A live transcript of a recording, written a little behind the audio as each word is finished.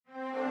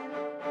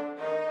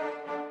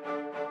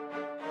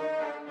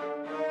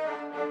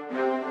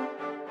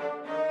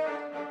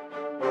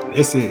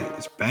This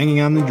is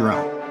Banging on the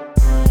Drum.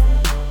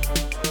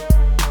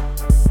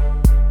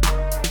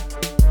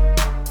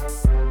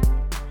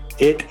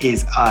 It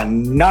is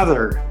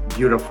another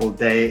beautiful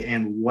day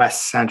in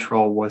West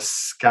Central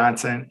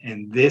Wisconsin,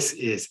 and this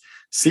is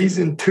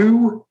Season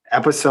 2,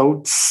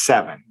 Episode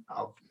 7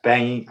 of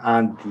Banging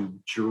on the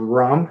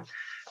Drum.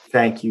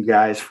 Thank you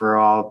guys for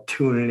all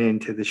tuning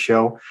into the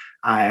show.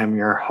 I am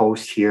your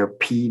host here,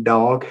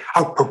 P-Dog,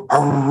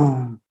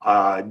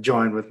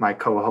 joined with my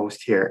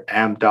co-host here,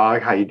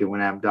 M-Dog. How you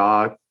doing,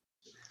 M-Dog?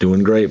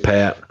 Doing great,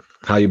 Pat.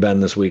 How you been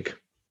this week?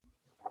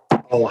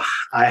 Oh,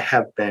 I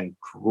have been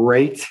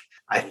great.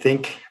 I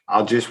think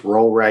I'll just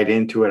roll right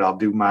into it. I'll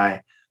do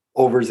my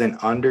overs and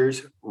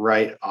unders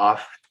right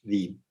off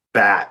the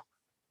bat.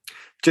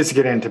 Just to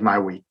get into my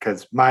week,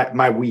 because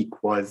my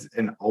week was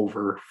an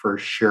over for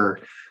sure.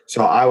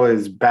 So I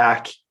was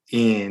back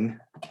I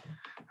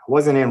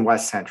wasn't in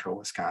West Central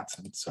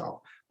Wisconsin,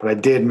 but I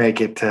did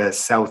make it to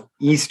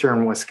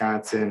southeastern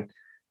Wisconsin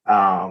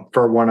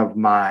for one of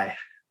my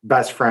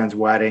best friend's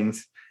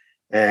weddings,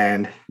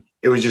 and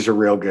it was just a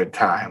real good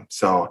time.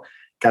 So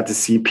got to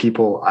see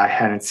people I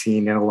hadn't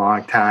seen in a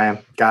long time,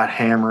 got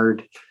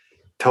hammered,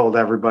 told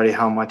everybody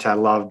how much I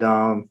loved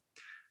them.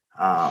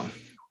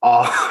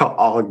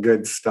 All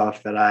good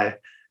stuff that I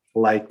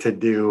like to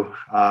do.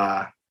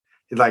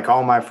 Like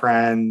all my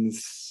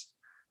friends,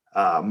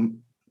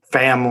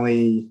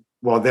 family,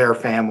 their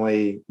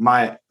family,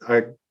 my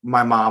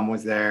mom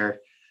was there.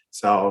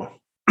 So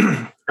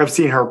I've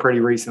seen her pretty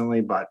recently,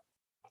 but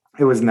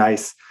it was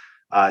nice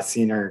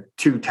seeing her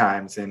 2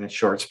 times in a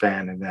short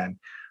span. And then,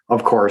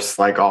 of course,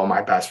 like all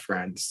my best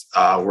friends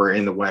were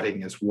in the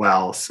wedding as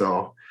well.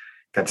 So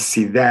got to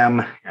see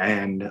them,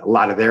 and a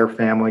lot of their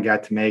family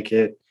got to make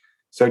it.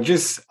 So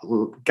just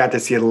got to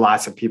see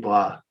lots of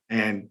people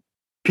and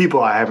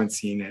people I haven't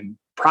seen in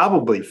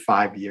probably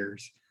 5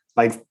 years,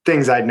 like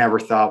things I'd never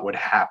thought would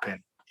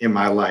happen in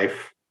my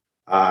life,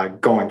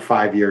 going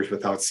 5 years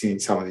without seeing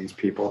some of these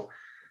people.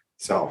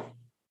 So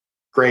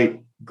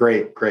great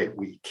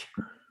week.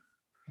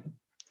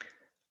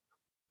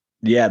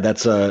 Yeah,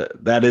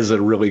 that is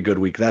a really good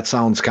week. That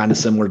sounds kind of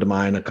similar to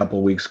mine a couple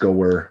of weeks ago,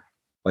 where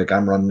like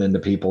I'm running into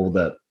people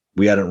that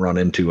we hadn't run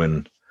into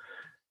in,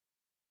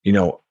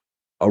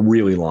 a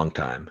really long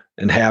time,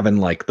 and having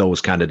like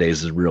those kind of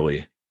days is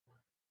really,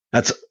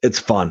 it's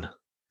fun,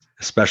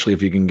 especially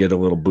if you can get a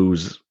little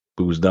boozed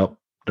up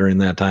during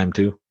that time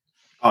too.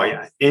 Oh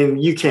yeah.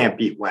 And you can't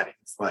beat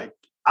weddings. Like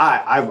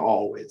I've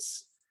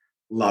always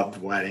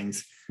loved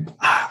weddings.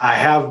 I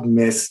have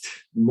missed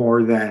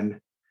more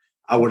than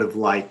I would have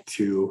liked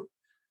to,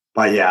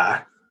 but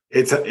yeah,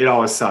 it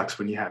always sucks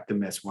when you have to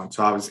miss one.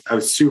 So I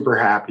was super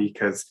happy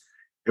because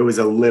it was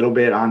a little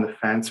bit on the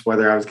fence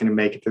whether I was going to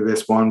make it to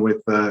this one with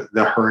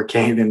the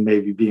hurricane and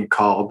maybe being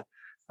called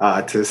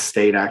to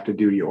state active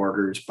duty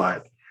orders,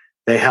 but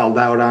they held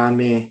out on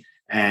me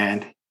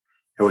and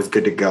it was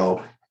good to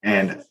go.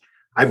 And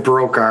I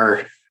broke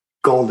our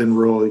golden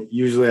rule.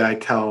 Usually I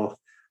tell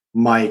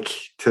Mike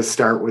to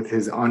start with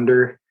his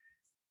under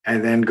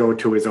and then go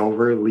to his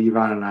over, leave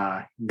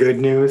on good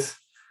news.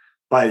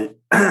 But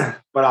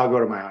I'll go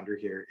to my under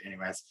here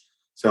anyways.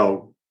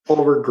 So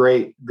over,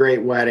 great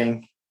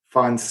wedding,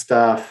 fun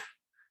stuff.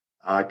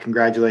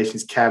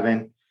 Congratulations,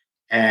 Kevin.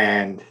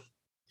 And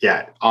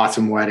yeah,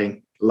 awesome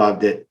wedding.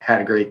 Loved it.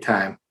 Had a great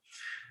time.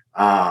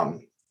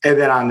 And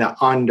then on the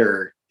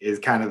under is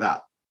kind of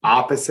the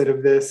opposite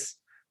of this,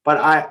 but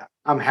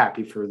I'm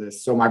happy for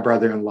this. So my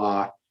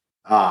brother-in-law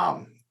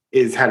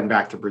is heading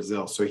back to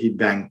Brazil. So he'd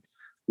been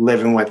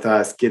living with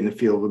us, getting the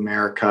feel of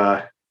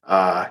America,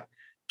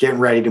 getting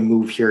ready to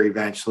move here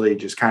eventually,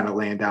 just kind of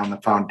laying down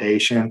the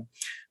foundation.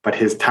 But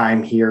his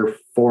time here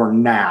for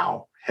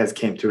now has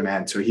came to an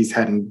end. So he's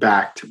heading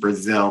back to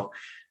Brazil.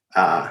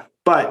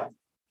 But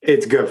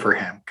it's good for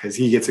him because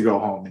he gets to go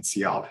home and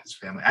see all of his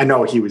family. I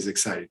know he was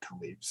excited to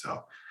leave.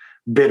 So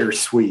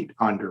bittersweet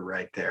under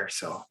right there.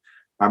 So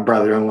my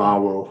brother-in-law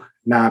will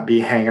not be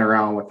hanging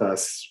around with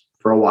us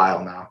for a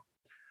while now.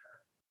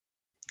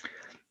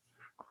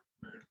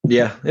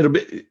 Yeah, it'll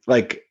be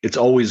like, it's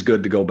always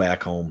good to go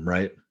back home,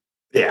 right?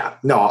 Yeah,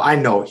 no, I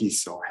know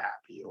he's so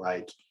happy.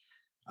 Like,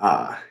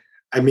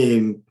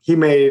 he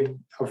made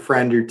a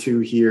friend or two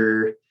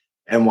here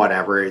and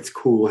whatever. It's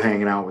cool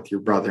hanging out with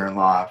your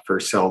brother-in-law for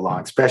so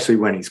long, especially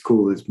when he's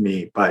cool as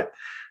me. But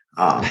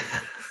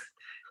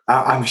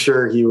I'm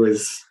sure he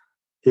was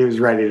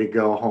ready to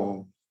go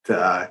home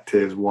to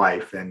his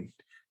wife and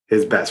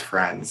his best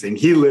friends. And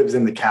he lives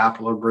in the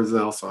capital of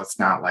Brazil, so it's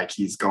not like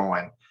he's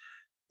going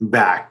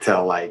back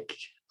to like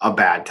a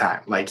bad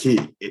time. Like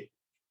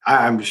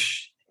I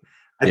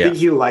think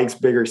he likes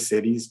bigger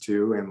cities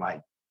too. And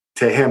like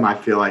to him, I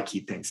feel like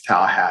he thinks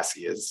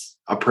Tallahassee is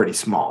a pretty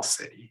small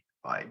city.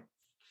 Like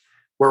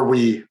where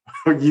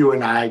you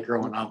and I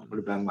growing up would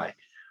have been like,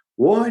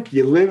 what?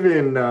 You live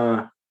in,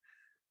 I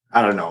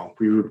don't know.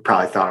 We would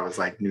probably thought it was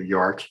like New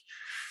York.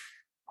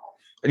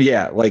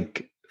 Yeah.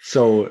 Like,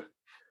 so,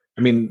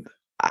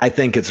 I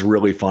think it's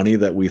really funny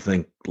that we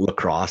think La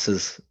Crosse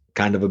is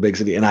kind of a big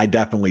city. And I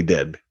definitely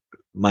did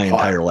my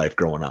entire life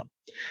growing up.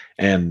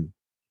 And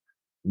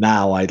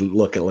now I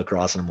look at La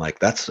Crosse and I'm like,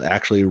 that's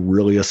actually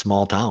really a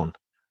small town.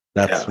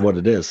 That's what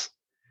it is.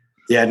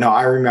 Yeah, no,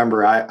 I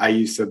remember I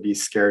used to be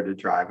scared to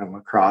drive in La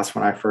Crosse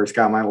when I first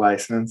got my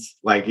license.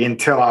 Like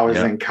until I was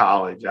in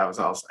college, I was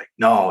like,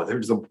 no,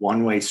 there's a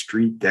one-way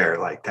street there.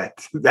 Like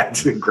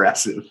that's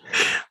aggressive.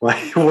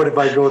 Like, what if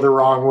I go the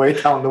wrong way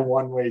down the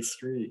one-way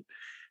street?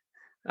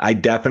 I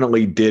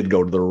definitely did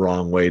go to the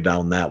wrong way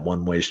down that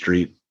one-way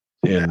street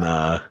when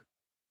I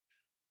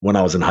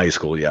was in high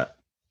school. Yeah.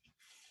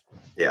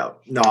 Yeah.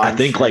 No, I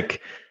think what,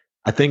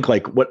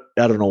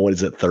 I don't know, what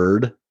is it?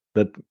 Third?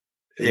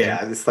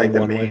 It's like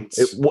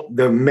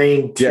the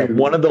main two. Yeah,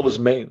 one of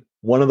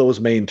those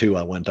main two,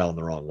 I went down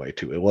the wrong way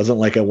too. It wasn't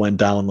like I went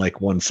down like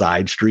one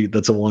side street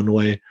that's a one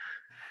way,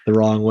 the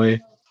wrong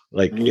way.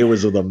 Like it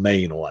was the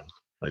main one.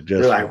 Like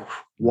just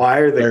why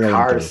are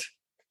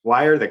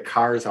the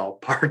cars all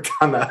parked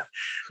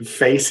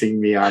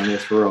facing me on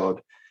this road?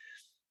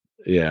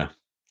 Yeah,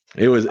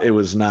 it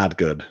was not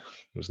good.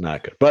 It was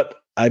not good. But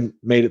I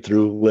made it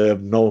through,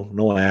 lived,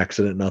 no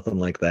accident, nothing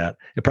like that.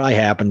 It probably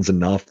happens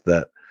enough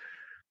that,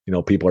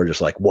 people are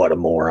just like, what a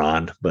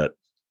moron,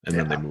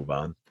 then they move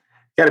on.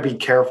 Got to be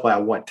careful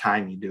at what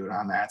time you do it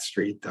on that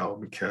street though,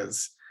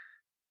 because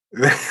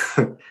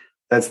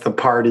that's the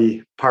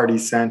party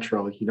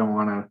central. You don't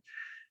want to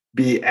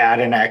be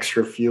adding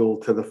extra fuel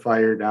to the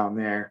fire down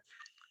there.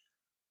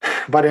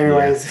 But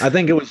anyways, I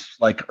think it was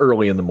like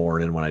early in the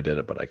morning when I did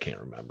it, but I can't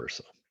remember.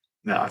 So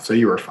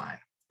you were fine.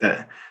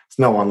 There's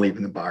no one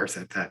leaving the bars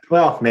at that.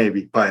 Well,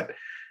 maybe, but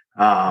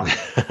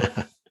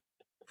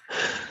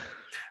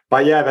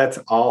but yeah, that's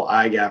all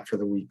I got for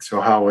the week. So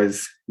how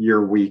was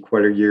your week?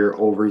 What are your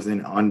overs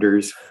and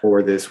unders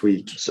for this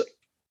week?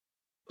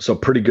 So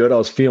pretty good. I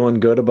was feeling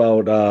good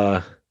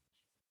about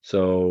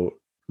so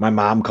my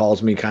mom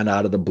calls me kind of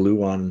out of the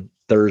blue on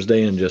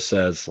Thursday and just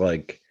says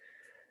like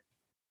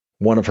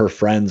one of her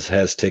friends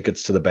has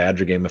tickets to the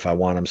Badger game if I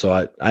want them.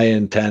 So I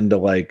intend to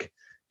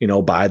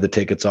buy the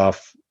tickets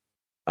off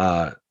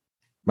my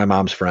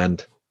mom's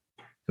friend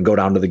and go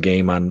down to the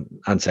game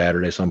on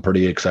Saturday. So I'm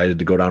pretty excited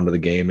to go down to the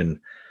game, and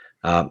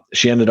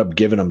she ended up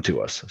giving them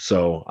to us.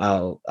 So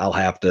I'll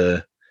have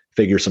to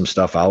figure some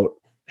stuff out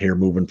here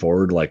moving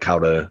forward, like how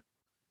to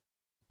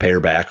pay her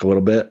back a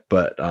little bit,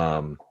 but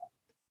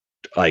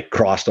like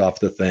crossed off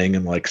the thing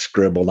and like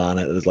scribbled on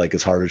it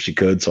as hard as she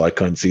could. So I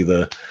couldn't see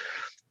the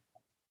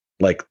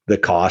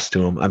cost to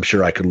them. I'm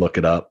sure I could look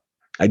it up.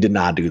 I did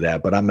not do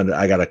that, but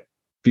I got a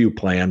few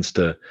plans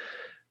to,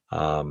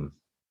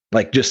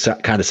 just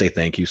kind of say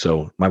thank you.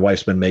 So my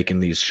wife's been making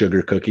these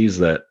sugar cookies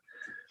that,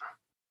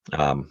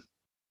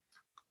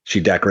 she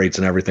decorates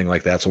and everything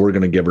like that. So we're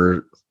going to give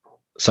her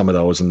some of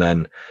those. And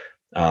then,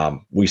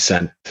 we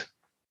sent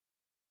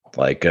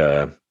like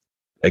a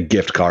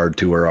gift card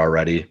to her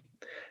already.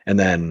 And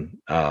then,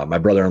 my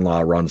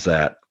brother-in-law runs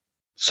that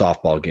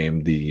softball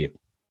game, the,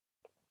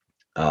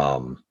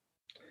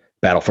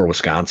 Battle for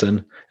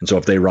Wisconsin. And so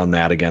if they run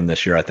that again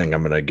this year, I think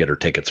I'm going to get her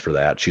tickets for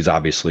that. She's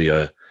obviously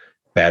a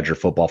Badger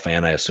football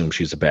fan. I assume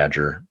she's a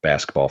Badger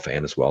basketball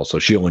fan as well. So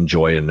she'll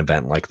enjoy an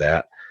event like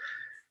that.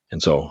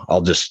 And so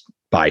I'll just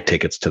buy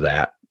tickets to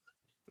that,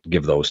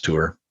 give those to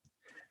her.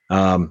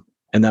 And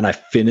then I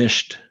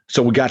finished.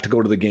 So we got to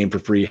go to the game for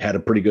free, had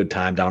a pretty good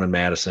time down in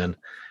Madison.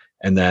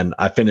 And then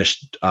I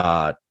finished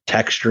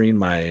texturing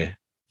my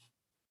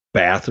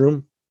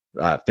bathroom,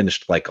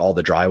 finished like all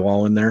the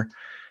drywall in there.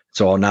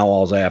 So now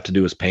all I have to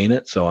do is paint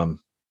it. So I'm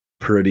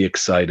pretty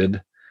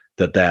excited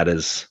that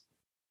is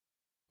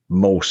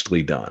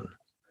mostly done.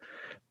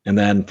 And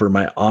then for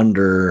my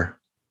under,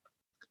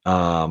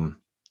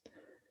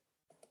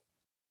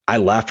 I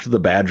left the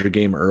Badger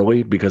game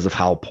early because of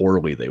how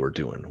poorly they were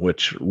doing,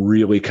 which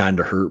really kind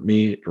of hurt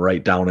me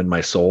right down in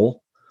my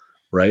soul,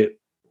 right?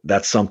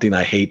 That's something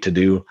I hate to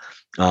do.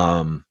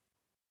 My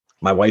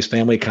wife's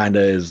family kind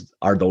of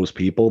are those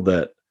people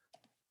that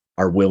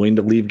are willing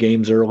to leave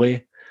games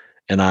early.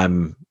 And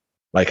I'm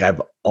like,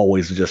 I've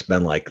always just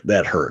been like,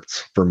 that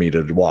hurts for me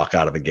to walk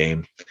out of a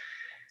game.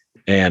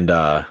 And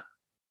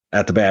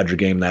at the Badger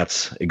game,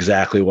 that's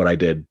exactly what I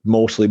did,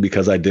 mostly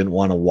because I didn't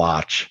want to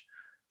watch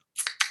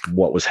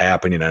what was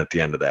happening at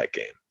the end of that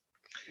game.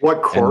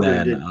 What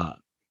quarter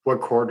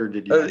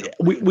did you?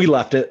 We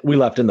left it. We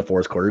left in the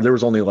fourth quarter. There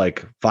was only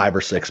like 5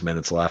 or 6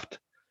 minutes left,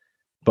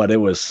 but it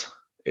was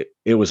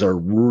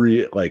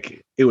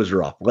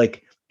rough.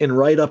 Like, and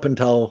right up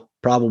until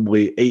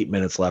probably 8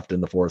 minutes left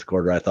in the fourth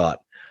quarter, I thought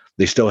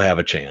they still have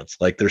a chance.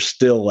 Like there's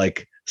still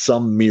like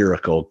some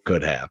miracle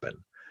could happen.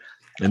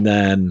 And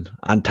then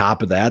on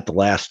top of that, the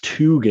last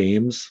 2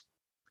 games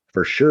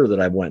for sure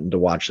that I went to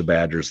watch the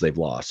Badgers, they've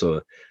lost.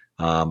 So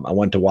I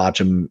went to watch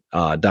them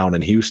down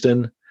in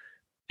Houston,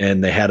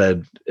 and they had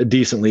a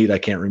decent lead. I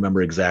can't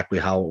remember exactly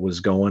how it was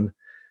going,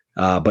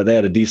 but they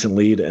had a decent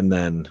lead. And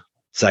then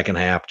second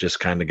half just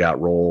kind of got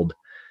rolled.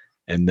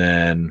 And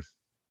then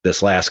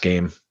this last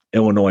game,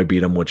 Illinois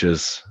beat them, which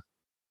is,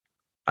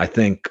 I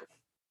think,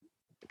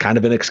 kind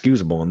of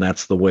inexcusable. And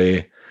that's the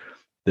way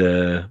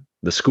the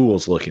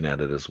school's looking at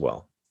it as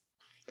well.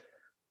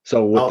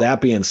 So with that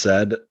being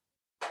said,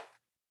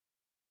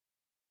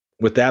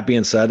 with that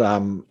being said,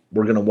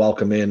 we're going to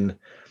welcome in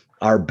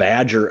our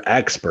Badger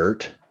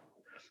expert,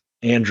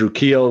 Andrew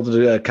Keel,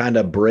 to kind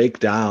of break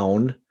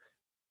down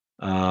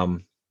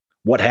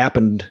what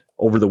happened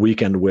over the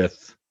weekend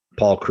with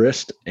Paul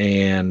Chryst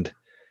and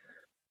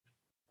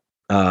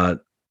the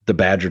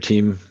Badger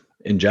team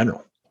in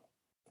general.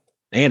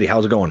 Andy,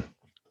 how's it going?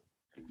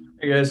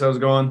 Hey guys, how's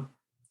it going?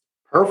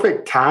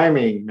 Perfect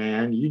timing,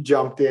 man. You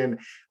jumped in.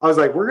 I was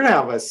like, we're gonna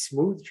have a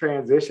smooth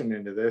transition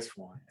into this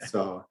one.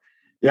 So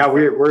yeah,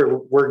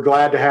 we're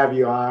glad to have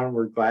you on.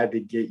 We're glad to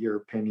get your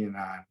opinion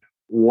on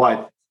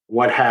what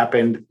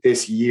happened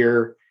this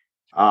year.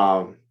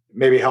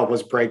 Maybe help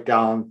us break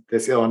down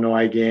this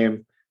Illinois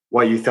game,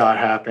 what you thought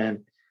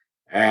happened,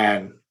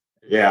 and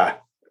yeah,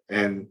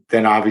 and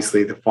then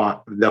obviously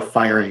the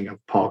firing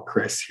of Paul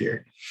Chryst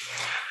here.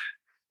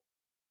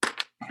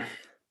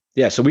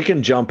 Yeah, so we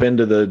can jump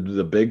into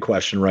the big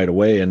question right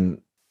away.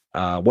 And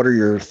what are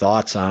your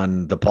thoughts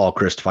on the Paul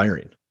Chryst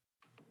firing?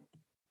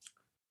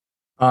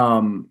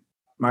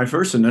 My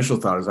first initial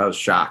thought is I was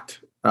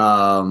shocked.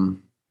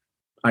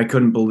 I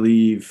couldn't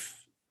believe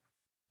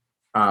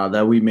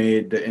that we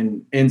made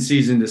the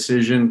in-season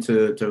decision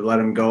to let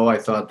him go. I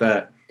thought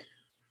that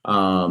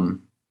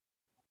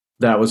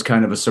that was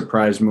kind of a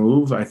surprise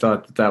move. I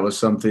thought that was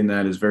something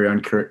that is very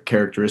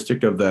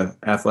uncharacteristic of the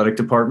athletic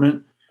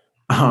department.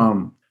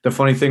 The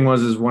funny thing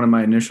is one of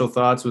my initial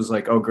thoughts was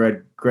like, oh,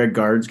 Greg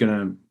Gard's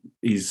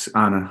he's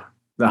on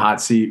the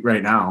hot seat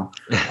right now.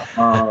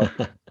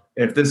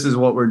 If this is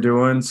what we're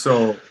doing.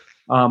 So,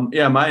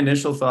 yeah, my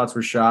initial thoughts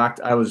were shocked.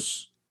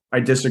 I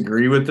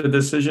disagree with the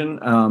decision.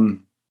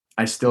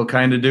 I still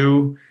kind of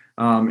do.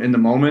 In the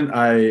moment,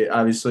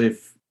 obviously,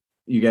 if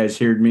you guys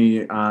heard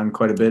me on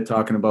quite a bit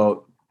talking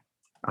about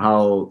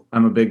how I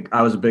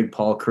was a big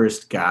Paul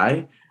Chryst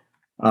guy.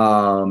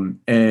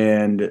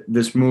 And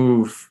this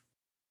move,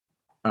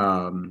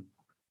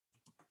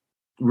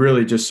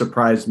 really just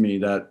surprised me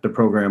that the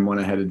program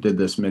went ahead and did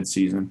this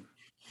midseason.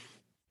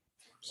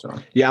 So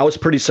yeah, I was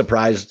pretty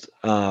surprised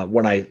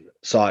when I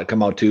saw it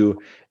come out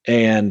too,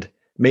 and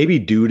maybe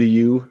due to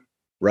you,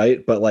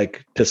 right? But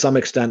like to some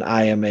extent,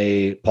 I am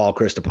a Paul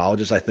Chryst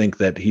apologist. I think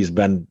that he's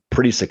been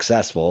pretty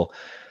successful,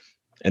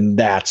 and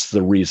that's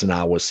the reason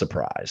I was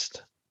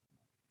surprised.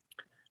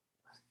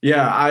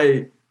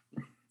 Yeah,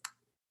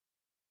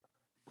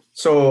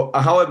 So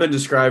how I've been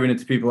describing it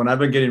to people, and I've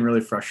been getting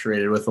really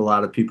frustrated with a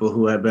lot of people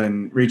who have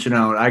been reaching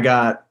out.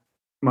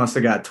 Must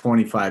have got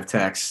 25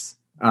 texts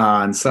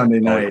on Sunday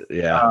night,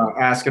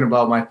 asking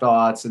about my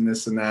thoughts and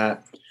this and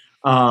that.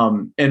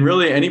 And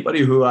really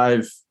anybody who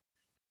I've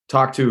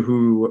talked to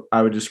who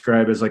I would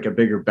describe as like a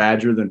bigger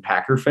Badger than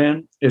Packer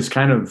fan is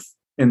kind of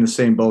in the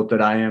same boat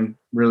that I am.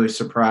 Really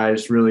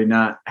surprised, really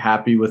not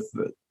happy with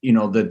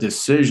the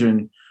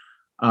decision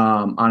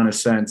on a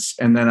sense.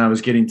 And then I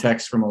was getting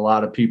texts from a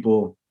lot of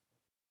people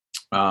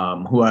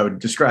who I would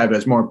describe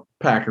as more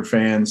Packer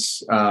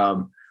fans,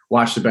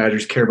 watch the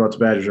Badgers, care about the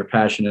Badgers, are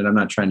passionate. I'm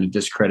not trying to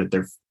discredit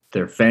their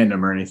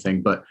fandom or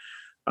anything, but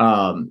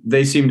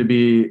they seem to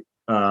be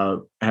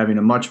having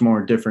a much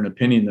more different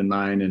opinion than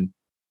mine. And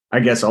I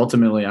guess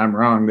ultimately I'm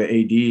wrong. The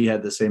AD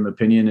had the same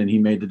opinion and he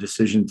made the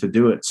decision to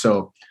do it.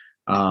 So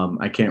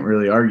I can't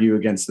really argue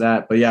against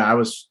that. But yeah, I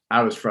was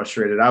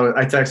frustrated.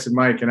 I texted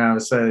Mike and I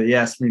he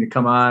asked me to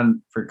come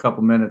on for a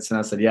couple minutes, and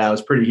I said, yeah, I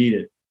was pretty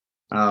heated.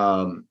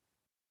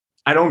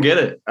 I don't get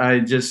it.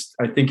 I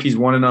think he's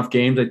won enough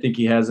games. I think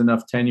he has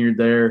enough tenure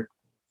there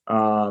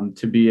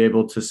to be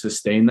able to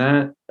sustain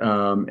that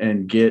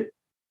and get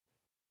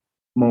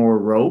more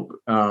rope.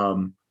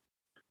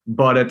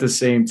 But at the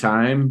same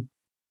time,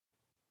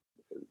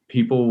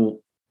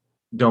 people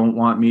don't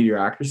want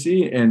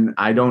mediocrity, and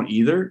I don't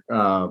either.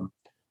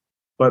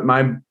 But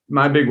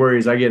my big worry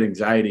is I get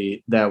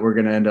anxiety that we're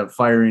going to end up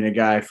firing a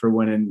guy for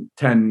winning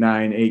 10,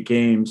 9, 8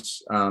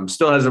 games.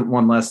 Still hasn't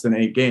won less than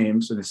 8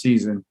 games in a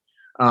season.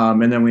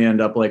 And then we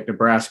end up like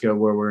Nebraska,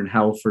 where we're in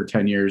hell for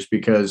 10 years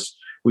because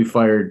we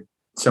fired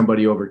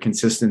somebody over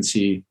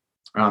consistency,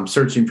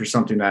 searching for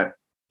something that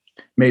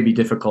may be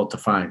difficult to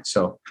find.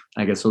 So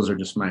I guess those are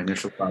just my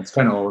initial thoughts,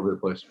 kind of all over the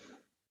place.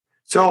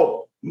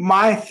 So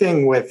my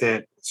thing with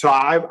it, so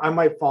I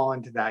might fall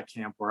into that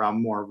camp where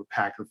I'm more of a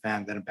Packer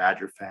fan than a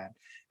Badger fan.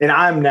 And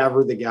I'm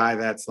never the guy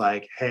that's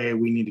like, hey,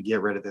 we need to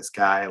get rid of this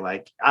guy.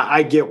 Like,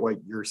 I get what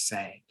you're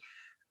saying.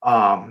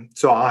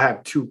 So I'll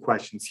have 2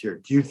 questions here.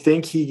 Do you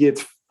think he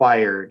gets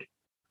fired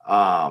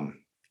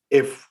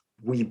if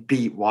we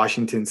beat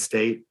Washington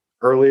State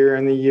earlier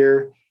in the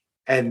year?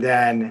 And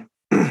then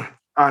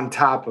on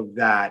top of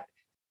that,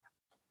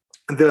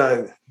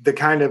 the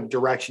kind of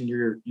direction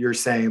you're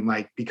saying,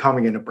 like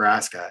becoming a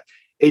Nebraska,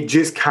 it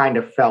just kind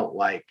of felt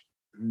like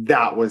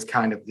that was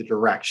kind of the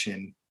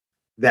direction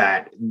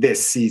that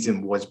this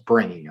season was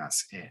bringing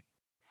us in.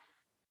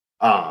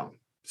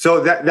 So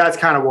that's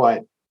kind of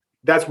what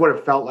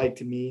it felt like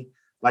to me,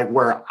 like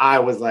where I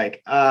was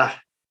like, I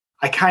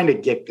kind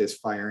of get this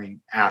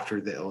firing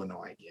after the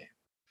Illinois game.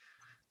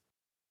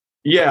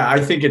 Yeah, I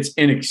think it's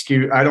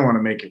inexcusable. I don't want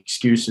to make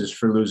excuses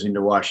for losing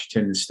to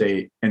Washington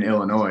State and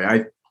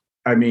Illinois.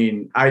 I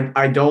mean,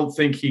 I don't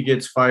think he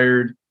gets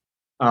fired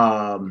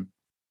after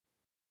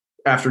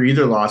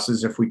either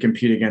losses if we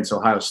compete against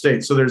Ohio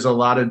State. So there's a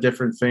lot of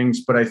different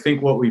things, but I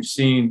think what we've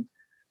seen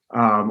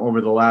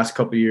over the last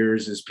couple of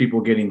years is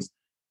people getting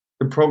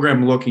the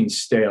program looking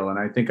stale. And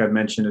I think I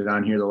mentioned it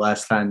on here the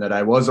last time that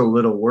I was a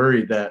little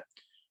worried that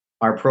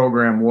our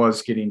program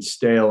was getting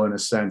stale in a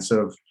sense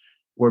of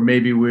where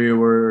maybe we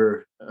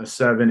were a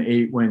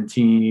 7-8 win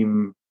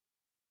team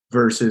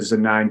versus a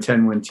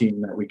 9-10 win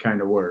team that we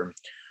kind of were.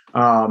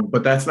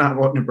 But that's not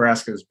what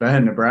Nebraska's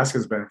been.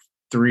 Nebraska's been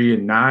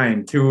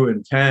 3-9,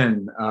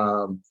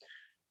 2-10.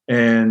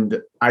 And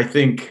I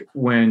think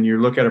when you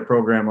look at a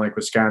program like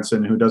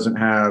Wisconsin, who doesn't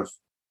have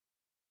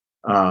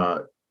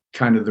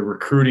kind of the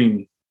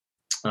recruiting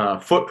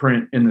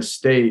footprint in the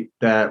state,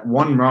 that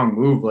one wrong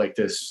move like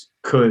this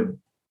could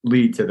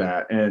lead to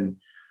that. And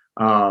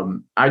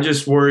I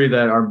just worry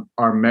that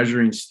our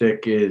measuring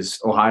stick is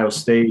Ohio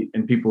State,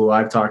 and people who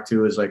I've talked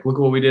to is like, look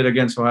what we did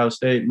against Ohio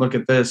State. Look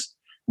at this,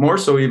 more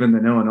so even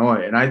than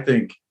Illinois. And I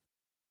think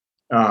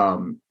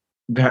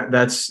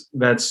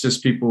that's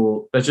just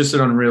people. That's just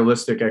an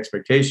unrealistic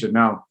expectation.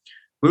 Now,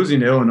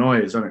 losing to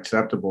Illinois is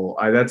unacceptable.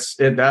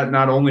 That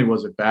not only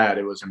was it bad,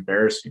 it was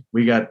embarrassing.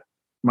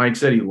 Mike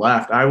said he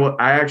left. I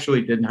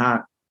actually did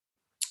not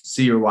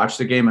see or watch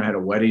the game. I had a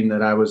wedding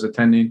that I was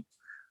attending,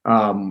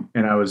 and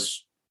I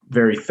was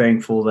very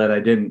thankful that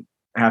I didn't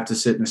have to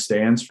sit in the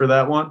stands for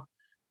that one.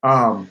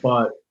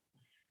 But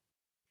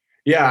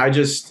yeah, I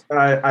just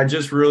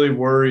really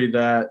worry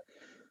that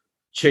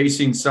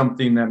chasing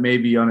something that may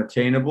be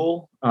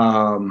unattainable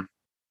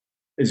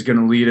is going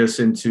to lead us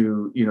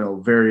into,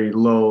 very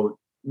low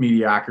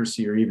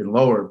mediocrity or even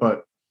lower.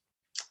 But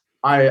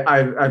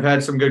I've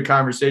had some good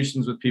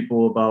conversations with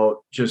people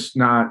about just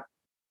not,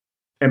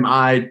 am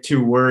I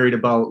too worried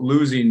about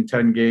losing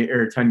 10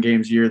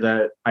 games a year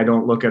that I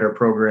don't look at our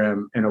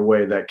program in a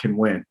way that can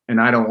win?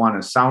 And I don't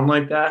want to sound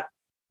like that.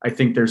 I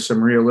think there's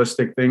some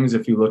realistic things.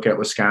 If you look at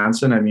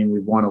Wisconsin, I mean,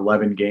 we've won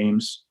 11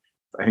 games,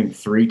 I think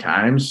 3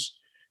 times.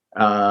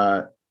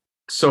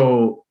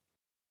 So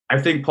I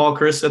think Paul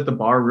Chryst set the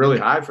bar really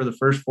high for the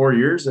first 4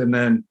 years, and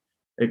then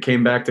it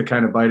came back to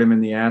kind of bite him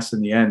in the ass in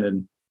the end.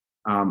 And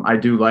I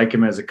do like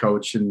him as a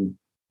coach, and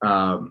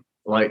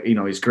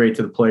he's great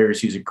to the players.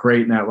 He's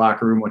great in that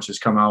locker room, which has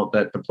come out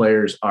that the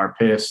players are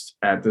pissed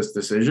at this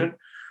decision.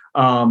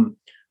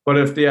 But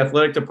if the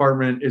athletic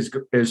department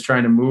is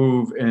trying to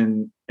move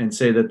and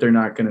say that they're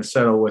not going to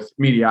settle with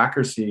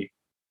mediocrity,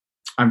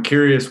 I'm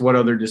curious what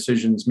other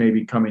decisions may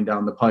be coming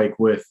down the pike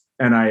with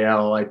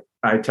NIL.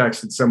 I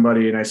texted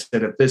somebody and I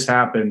said, if this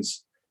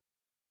happens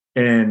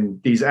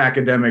and these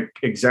academic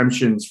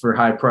exemptions for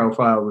high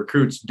profile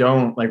recruits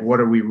don't, what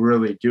are we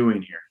really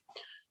doing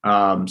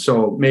here?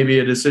 So maybe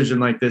a decision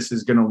like this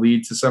is going to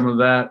lead to some of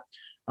that.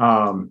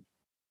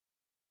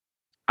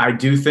 I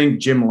do think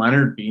Jim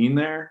Leonhard being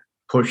there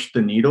pushed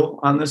the needle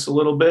on this a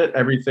little bit.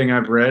 Everything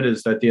I've read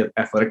is that the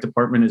athletic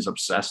department is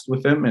obsessed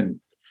with him, and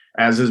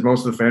as is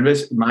most of the fan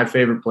base. My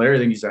favorite player, I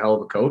think he's a hell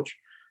of a coach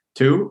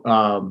too.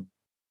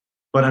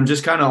 But I'm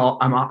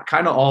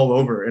kind of all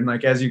over. And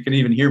as you can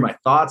even hear my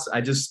thoughts,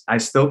 I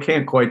still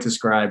can't quite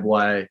describe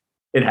why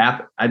it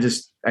happened.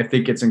 I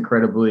think it's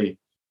incredibly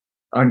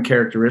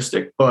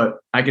uncharacteristic, but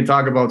I can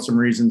talk about some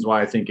reasons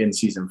why I think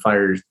in-season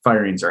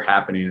firings are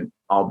happening,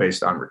 all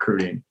based on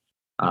recruiting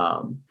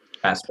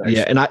aspects.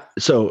 Yeah. And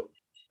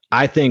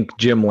I think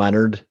Jim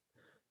Leonhard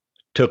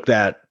took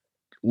that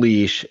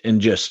leash and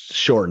just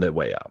shortened it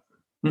way up,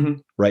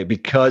 right?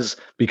 Because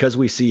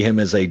we see him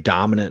as a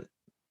dominant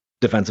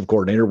defensive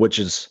coordinator, which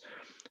is,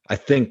 I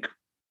think,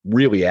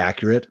 really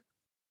accurate.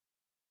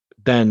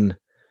 Then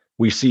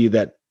we see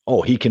that,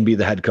 he can be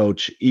the head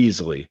coach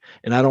easily.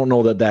 And I don't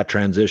know that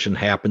transition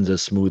happens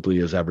as smoothly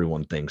as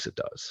everyone thinks it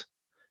does.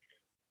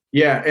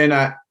 Yeah. And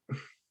I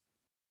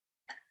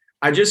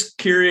just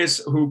curious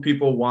who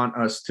people want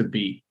us to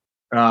be.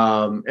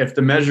 If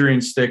the measuring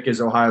stick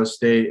is Ohio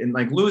State, and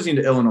losing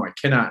to Illinois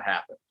cannot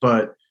happen,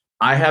 but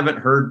I haven't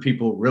heard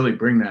people really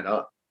bring that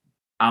up.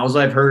 All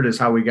I've heard is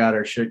how we got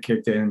our shit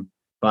kicked in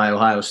by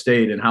Ohio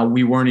State and how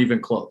we weren't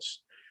even close.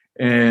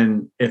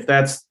 And if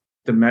that's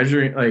the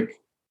measuring,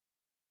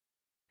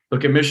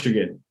 look at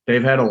Michigan.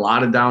 They've had a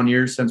lot of down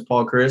years since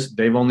Paul Chryst.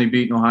 They've only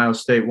beaten Ohio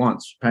State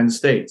once. Penn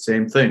State,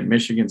 same thing.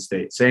 Michigan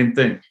State, same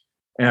thing.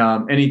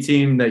 Any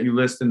team that you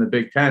list in the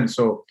Big Ten.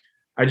 So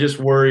I just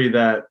worry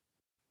that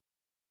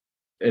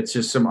it's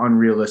just some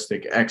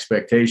unrealistic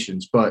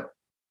expectations. But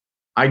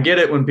I get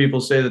it when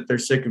people say that they're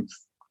sick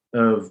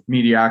of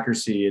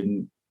mediocrity,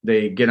 and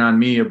they get on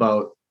me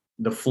about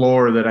the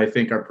floor that I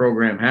think our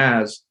program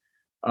has.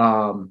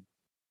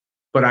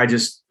 But I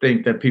just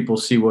think that people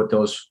see what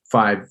those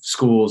 5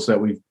 schools that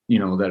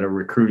that are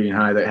recruiting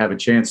high, that have a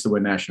chance to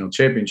win national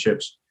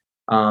championships,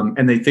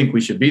 and they think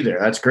we should be there.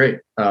 That's great.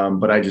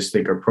 But I just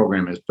think our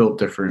program is built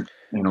different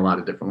in a lot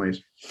of different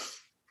ways.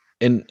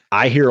 And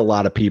I hear a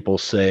lot of people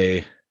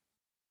say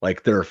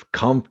they're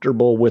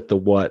comfortable with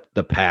what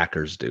the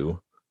Packers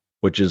do,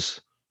 which is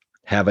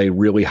have a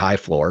really high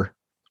floor,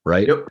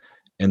 right? Yep.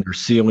 And their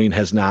ceiling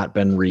has not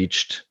been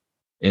reached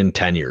in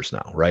 10 years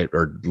now, right?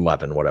 Or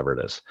 11, whatever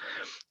it is.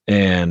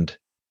 And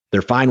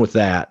they're fine with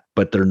that,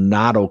 but they're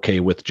not okay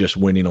with just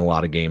winning a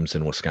lot of games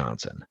in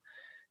Wisconsin.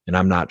 And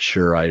I'm not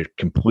sure I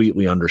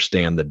completely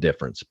understand the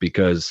difference,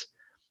 because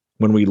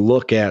when we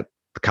look at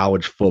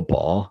college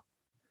football,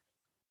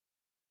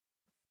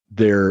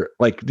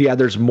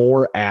 there's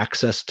more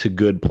access to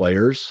good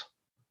players,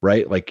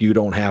 right? Like you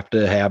don't have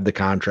to have the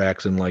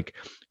contracts, and like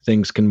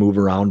things can move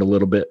around a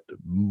little bit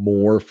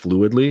more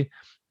fluidly,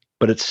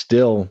 but it's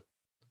still,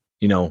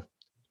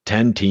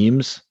 10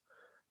 teams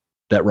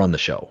that run the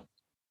show.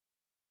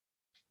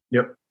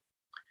 Yep.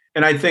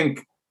 And I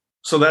think,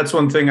 so that's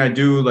one thing I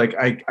do, like,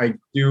 I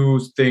do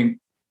think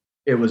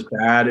it was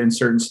bad in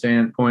certain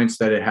standpoints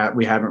that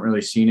we haven't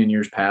really seen in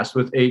years past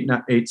with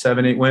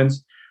 7, 8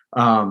 wins.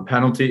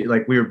 Penalty,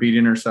 like we were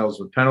beating ourselves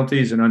with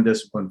penalties and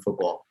undisciplined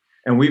football.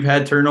 And we've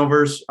had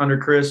turnovers under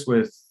Chryst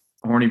with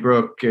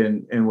Hornibrook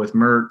and with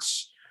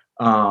Mertz.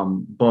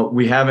 But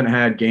we haven't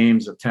had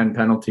games of 10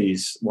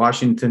 penalties.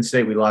 Washington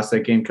State, we lost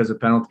that game because of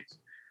penalties.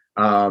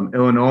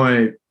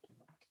 Illinois,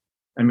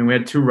 I mean, we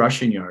had 2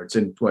 rushing yards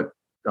and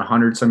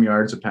 100 some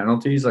yards of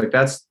penalties. Like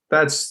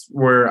that's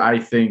where I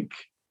think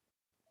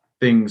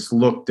things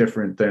look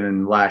different than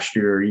in last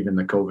year or even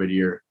the COVID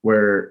year,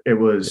 where it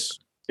was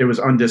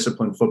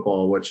undisciplined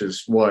football, which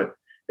is what,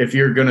 if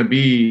you're going to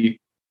be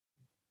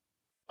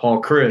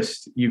Paul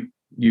Chryst, you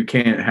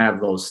can't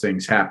have those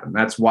things happen.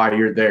 That's why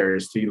you're there,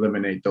 is to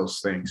eliminate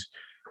those things.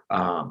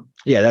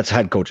 That's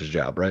head coach's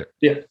job, right?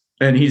 Yeah.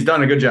 And he's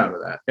done a good job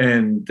of that.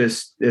 And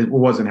it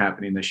wasn't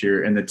happening this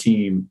year. And the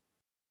team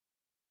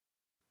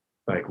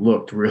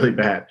looked really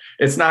bad.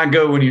 It's not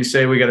good when you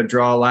say we got to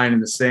draw a line in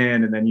the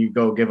sand and then you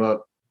go give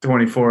up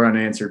 24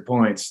 unanswered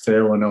points to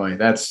Illinois.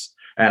 That's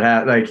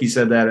like he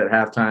said that at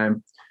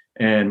halftime.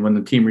 And when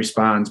the team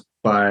responds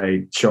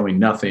by showing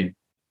nothing,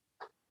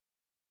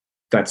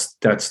 that's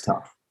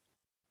tough.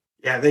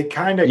 Yeah, they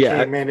kind of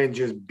came in and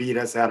just beat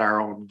us at our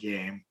own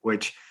game,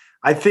 which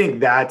I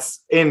think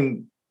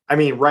rightfully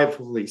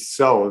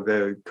so.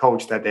 The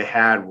coach that they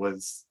had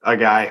was a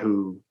guy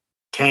who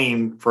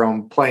came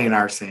from playing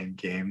our same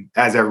game.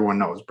 As everyone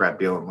knows, Brett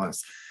Bielema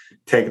was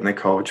taking the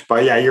coach.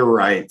 But yeah, you're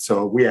right.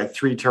 So we had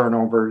 3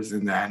 turnovers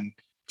and then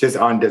just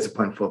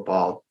undisciplined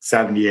football,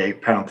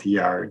 78 penalty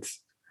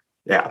yards.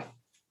 Yeah.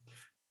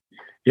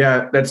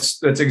 Yeah,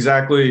 that's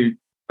exactly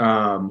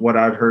what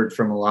I've heard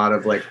from a lot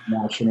of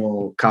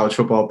national college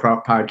football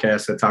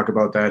podcasts that talk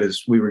about that.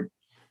 Is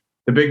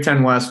the Big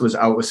Ten West was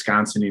out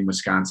Wisconsin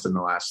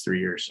the last 3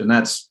 years. And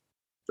that's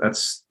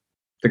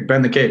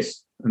been the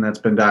case, and that's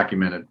been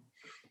documented.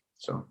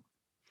 So,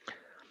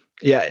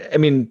 yeah, I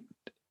mean,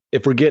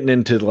 if we're getting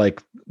into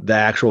the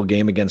actual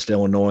game against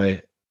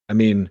Illinois,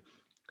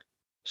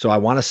 so I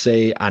want to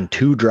say on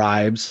 2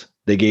 drives,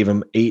 they gave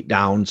them 8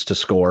 downs to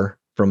score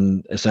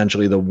from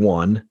essentially the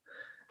 1,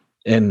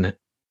 and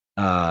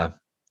I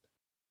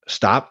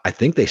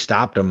think they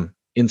stopped them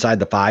inside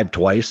the 5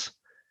 twice,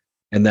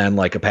 and then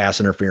a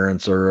pass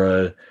interference or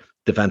a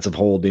defensive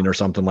holding or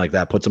something like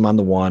that puts them on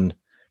the 1,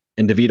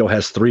 and DeVito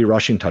has 3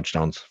 rushing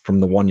touchdowns from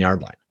the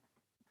 1-yard line.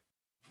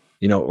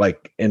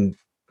 And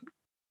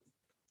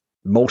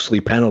mostly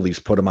penalties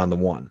put them on the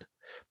 1.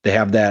 They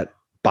have that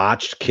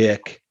botched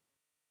kick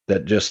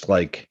that just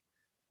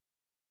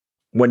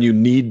when you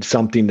need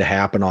something to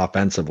happen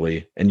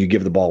offensively and you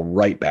give the ball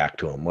right back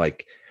to them.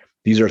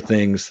 These are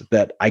things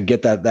that I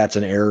get that that's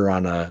an error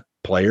on a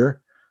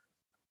player,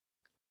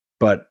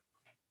 but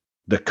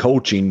the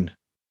coaching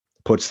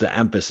puts the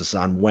emphasis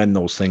on when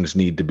those things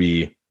need to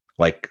be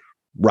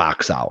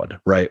rock solid,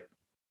 right?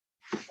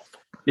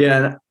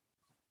 Yeah.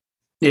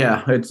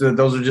 Yeah,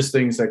 those are just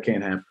things that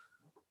can't happen,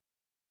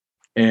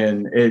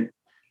 and it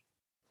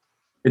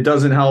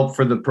doesn't help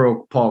for the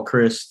pro Paul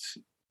Chryst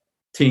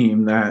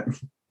team that's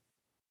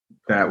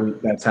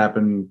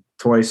happened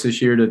twice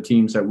this year to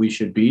teams that we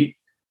should beat,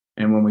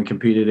 and when we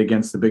competed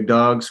against the big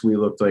dogs, we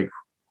looked like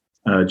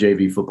a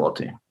JV football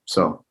team.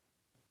 So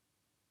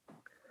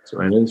that's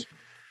what it is.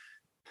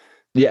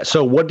 Yeah.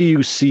 So what do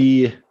you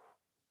see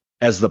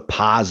as the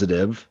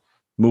positive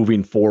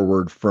moving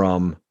forward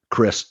from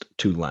Chryst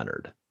to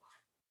Leonhard?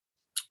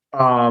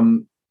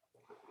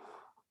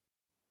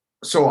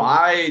 So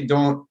I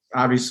don't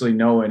obviously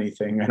know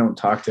anything. I don't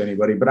talk to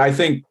anybody, but I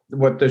think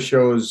what this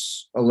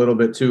shows a little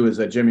bit too is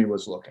that Jimmy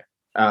was looking.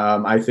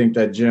 I think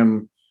that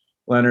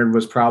Leonhard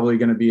was probably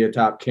going to be a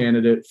top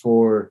candidate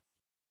for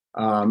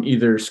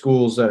either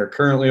schools that are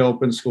currently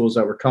open, schools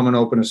that were coming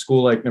open. A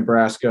school like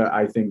Nebraska,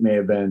 I think, may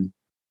have been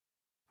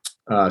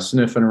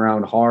sniffing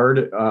around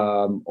hard,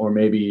 or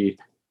maybe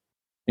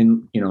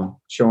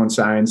showing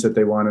signs that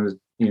they wanted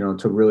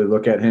to really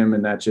look at him,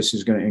 and that just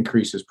is going to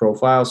increase his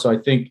profile. So I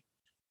think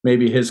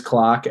maybe his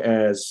clock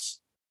as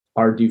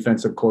our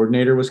defensive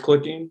coordinator was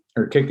ticking.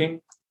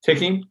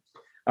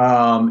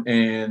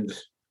 And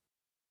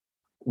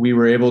we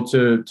were able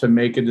to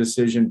make a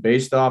decision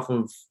based off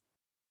of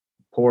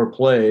poor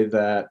play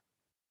that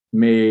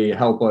may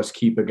help us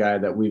keep a guy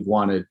that we've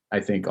wanted, I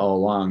think, all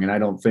along. And I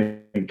don't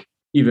think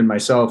even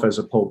myself as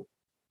a pro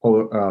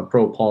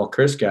Paul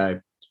Chryst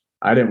guy,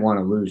 I didn't want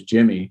to lose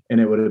Jimmy,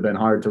 and it would have been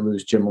hard to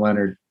lose Jim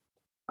Leonhard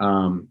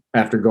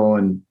after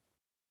going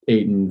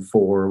 8-4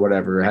 or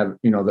whatever, have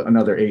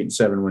another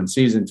 8-7 win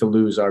season, to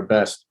lose our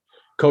best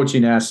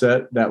coaching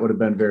asset. That would have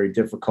been very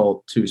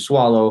difficult to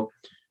swallow,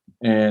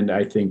 and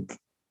I think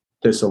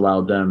this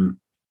allowed them.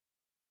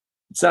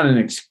 It's not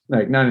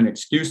an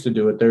excuse to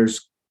do it.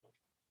 There's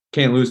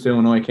can't lose to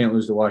Illinois, can't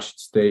lose to Washington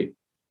State,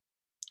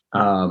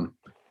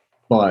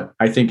 but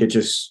I think it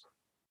just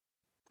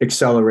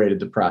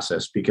accelerated the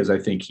process because I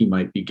think he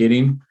might be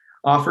getting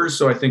offers.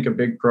 So I think a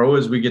big pro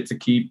is we get to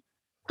keep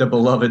the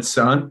beloved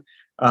son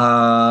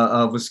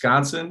of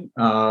Wisconsin.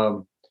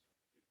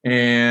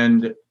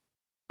 And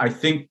I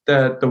think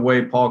that the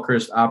way Paul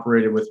Chryst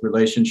operated with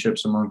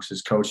relationships amongst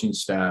his coaching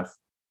staff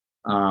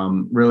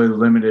really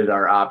limited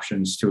our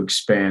options to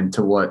expand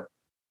to what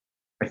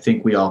I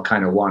think we all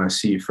kind of want to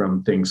see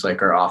from things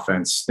like our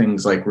offense,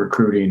 things like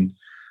recruiting,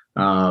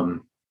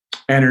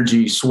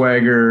 energy,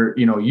 swagger,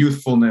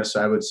 youthfulness,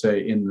 I would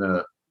say in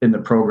the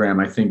program.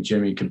 I think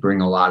Jimmy could bring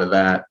a lot of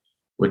that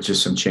with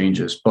just some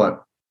changes.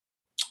 But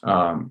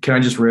can I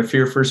just riff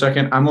here for a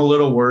second? I'm a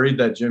little worried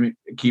that Jimmy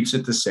keeps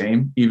it the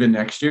same even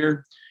next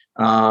year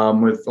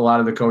with a lot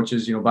of the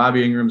coaches.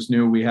 Bobby Ingram's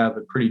new. We have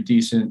a pretty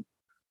decent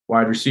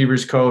wide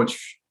receivers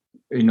coach,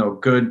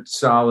 good,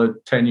 solid,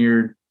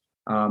 tenured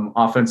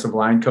offensive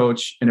line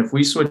coach. And if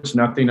we switch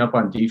nothing up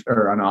on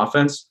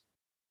offense,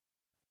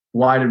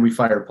 why did we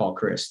fire Paul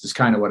Chryst is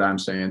kind of what I'm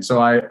saying.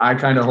 So I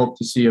kind of hope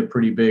to see a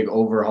pretty big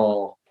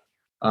overhaul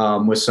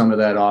with some of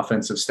that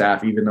offensive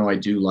staff, even though I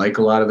do like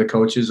a lot of the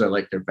coaches. I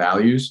like their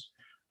values.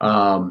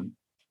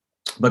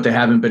 But they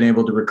haven't been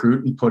able to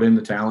recruit and put in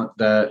the talent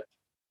that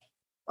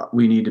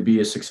we need to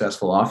be a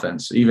successful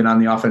offense. Even on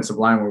the offensive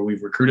line where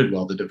we've recruited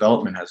well, the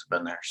development hasn't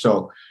been there.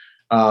 So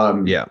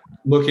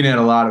looking at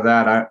a lot of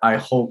that, I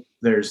hope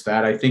there's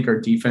that. I think our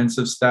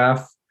defensive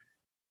staff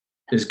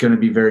is going to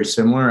be very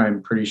similar.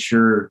 I'm pretty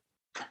sure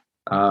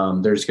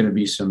there's going to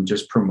be some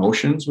just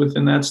promotions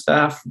within that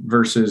staff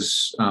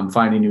versus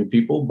finding new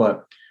people,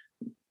 but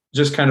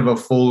just kind of a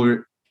full,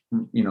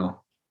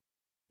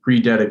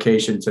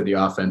 rededication to the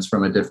offense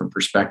from a different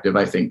perspective,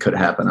 I think could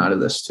happen out of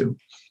this too.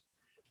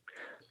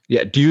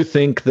 Yeah. Do you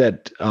think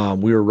that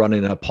we were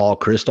running a Paul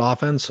Chryst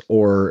offense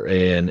or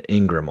an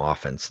Ingram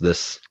offense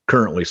this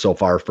currently so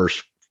far,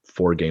 first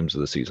 5 games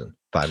of the season?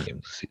 I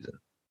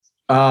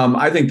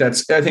think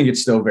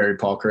it's still very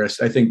Paul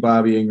Chryst. I think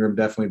Bobby Ingram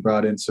definitely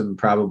brought in some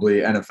probably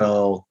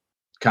NFL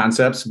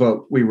concepts,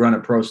 but we run a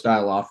pro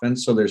style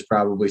offense. So there's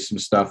probably some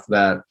stuff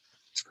that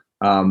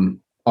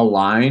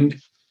aligned.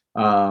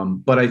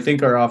 But I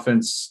think our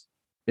offense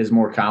is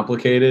more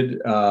complicated.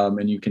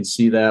 And you can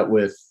see that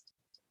with,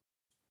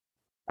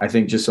 I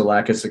think, just a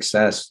lack of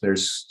success.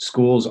 There's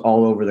schools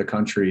all over the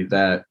country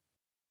that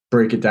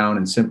break it down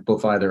and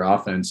simplify their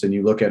offense. And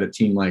you look at a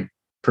team like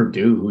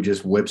Purdue, who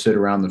just whips it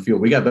around the field.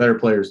 We got better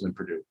players than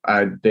Purdue.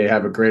 They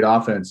have a great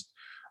offense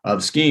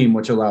of scheme,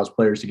 which allows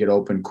players to get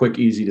open, quick,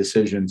 easy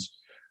decisions,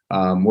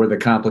 where the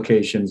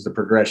complications, the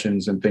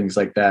progressions, and things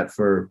like that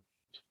for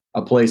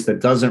a place that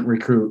doesn't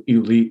recruit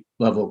elite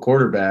level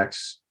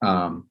quarterbacks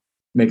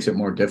makes it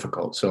more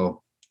difficult.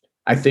 So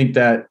I think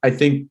the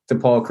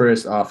Paul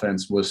Chryst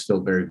offense was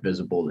still very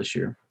visible this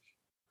year.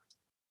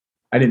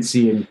 I didn't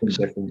see anything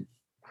different.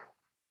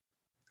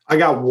 I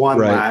got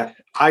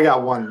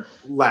one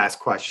last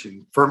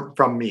question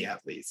from me, at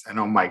least. I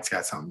know Mike's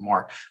got something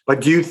more, but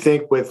do you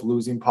think with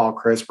losing Paul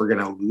Chryst, we're going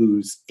to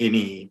lose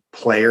any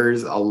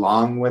players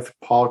along with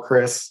Paul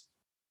Chryst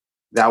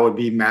that would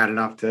be mad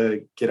enough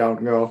to get out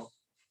and go?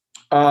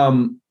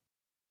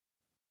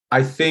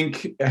 I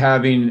think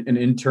having an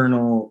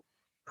internal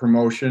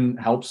promotion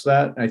helps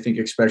that. I think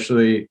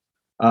especially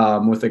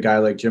with a guy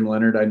like Jim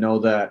Leonhard, I know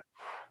that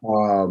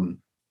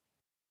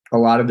a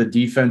lot of the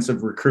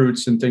defensive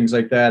recruits and things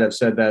like that have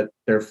said that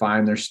they're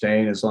fine, they're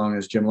staying as long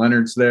as Jim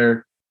Leonhard's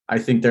there. I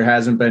think there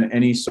hasn't been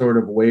any sort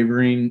of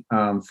wavering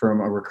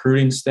from a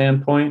recruiting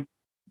standpoint,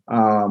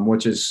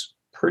 which is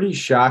pretty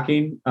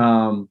shocking.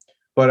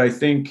 But I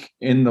think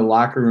in the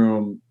locker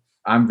room,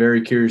 I'm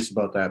very curious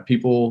about that.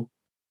 People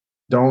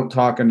don't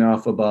talk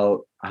enough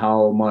about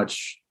how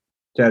much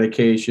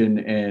dedication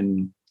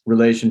and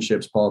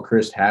relationships Paul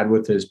Chryst had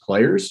with his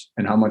players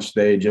and how much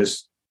they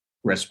just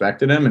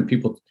respected him. And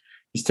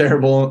he's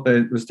terrible.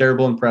 It was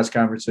terrible in press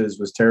conferences,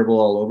 was terrible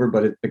all over,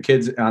 but the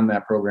kids on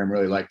that program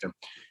really liked him.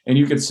 And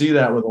you can see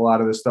that with a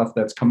lot of the stuff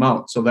that's come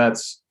out. So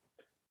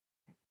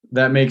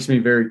that makes me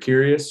very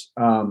curious.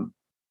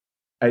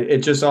 It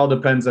just all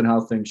depends on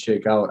how things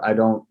shake out. I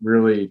don't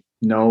really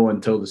know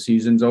until the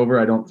season's over.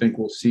 I don't think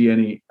we'll see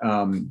any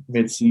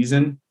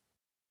mid-season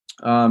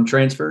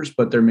transfers,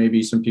 but there may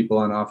be some people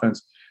on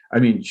offense. I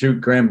mean,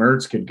 Graham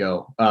Mertz could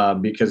go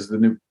because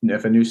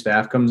if a new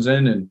staff comes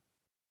in and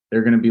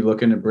they're going to be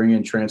looking to bring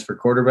in transfer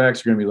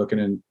quarterbacks, they're going to be looking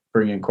to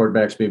bring in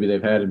quarterbacks maybe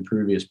they've had in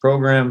previous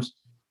programs.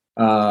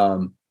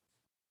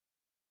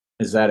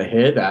 Is that a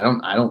hit? I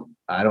don't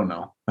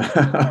know.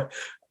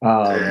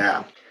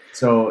 Yeah.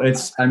 So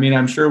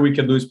I'm sure we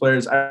could lose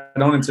players. I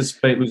don't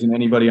anticipate losing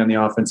anybody on the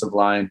offensive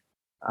line.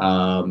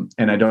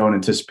 And I don't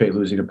anticipate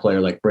losing a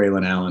player like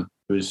Braylon Allen,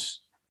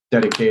 who's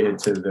dedicated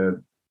to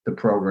the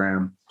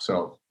program.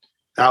 So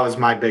that was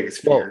my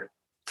biggest fear.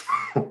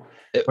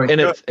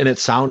 It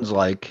sounds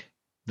like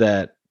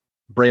that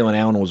Braylon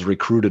Allen was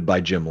recruited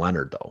by Jim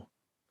Leonhard, though,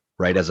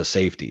 right, as a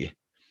safety.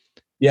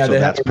 Yeah, so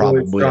that's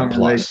probably a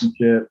plus.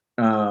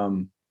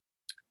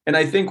 And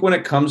I think when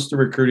it comes to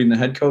recruiting, the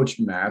head coach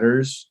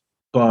matters.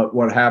 But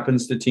what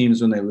happens to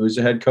teams when they lose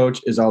a head coach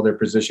is all their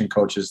position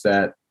coaches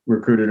that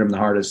recruited them the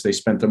hardest, they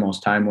spent the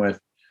most time with,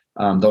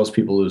 those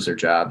people lose their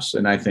jobs.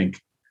 And I think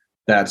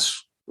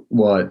that's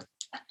what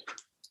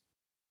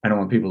 – I don't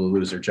want people to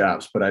lose their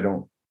jobs, but I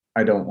don't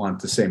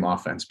want the same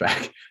offense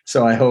back.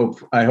 So I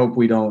hope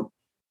we don't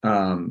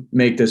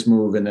make this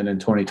move and then in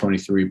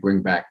 2023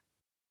 bring back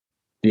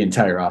the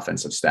entire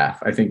offensive staff.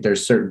 I think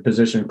there's certain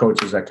position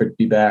coaches that could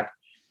be back.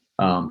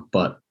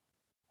 But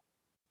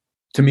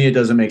to me, it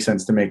doesn't make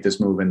sense to make this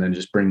move and then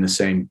just bring the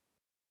same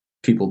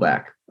people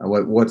back.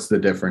 What's the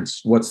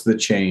difference? What's the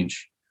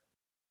change?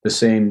 The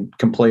same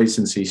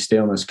complacency,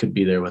 staleness could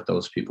be there with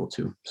those people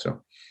too.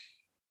 So,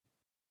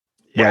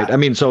 yeah. Right. I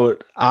mean, so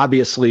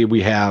obviously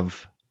we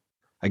have,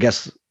 I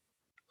guess,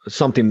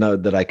 something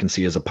that I can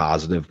see as a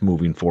positive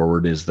moving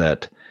forward is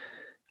that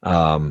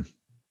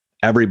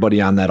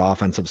everybody on that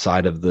offensive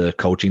side of the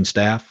coaching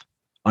staff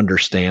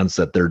understands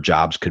that their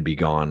jobs could be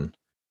gone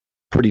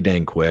pretty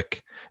dang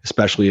quick,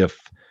 especially if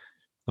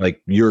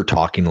like you're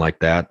talking like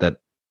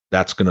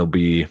that's going to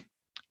be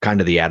kind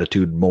of the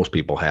attitude most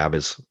people have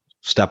is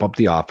step up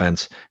the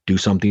offense, do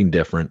something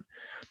different.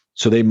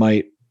 So they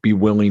might be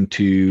willing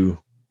to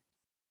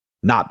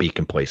not be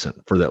complacent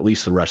for at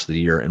least the rest of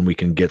the year. And we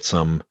can get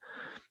some,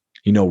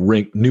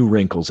 new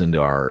wrinkles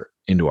into our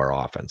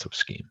offensive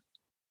scheme.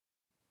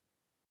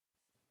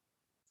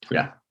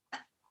 Yeah.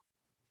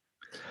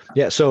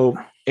 Yeah. So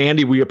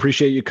Andy, we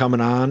appreciate you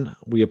coming on.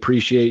 We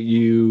appreciate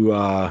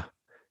you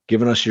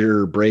giving us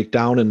your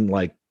breakdown and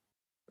like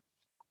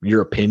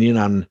your opinion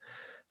on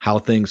how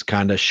things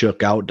kind of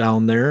shook out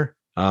down there.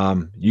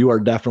 You are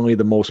definitely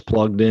the most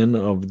plugged in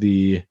of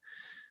the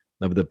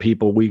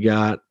people we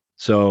got.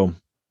 So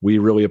we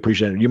really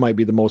appreciate it. You might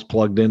be the most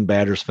plugged in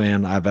Badgers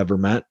fan I've ever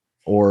met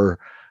or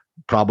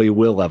probably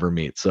will ever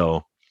meet.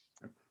 So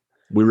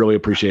we really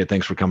appreciate it.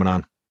 Thanks for coming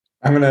on.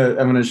 I'm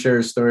gonna share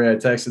a story. I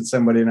texted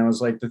somebody and I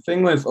was like, the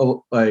thing with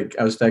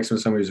I was texting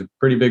with somebody who's a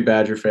pretty big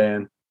Badger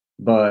fan,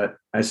 but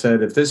I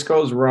said, if this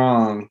goes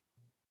wrong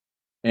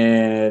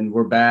and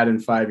we're bad in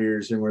 5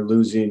 years and we're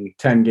losing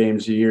 10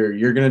 games a year,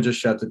 you're gonna just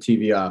shut the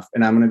TV off.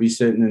 And I'm gonna be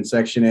sitting in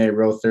Section A,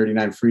 row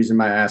 39, freezing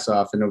my ass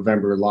off in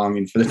November,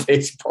 longing for the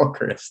days of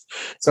Chryst.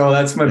 So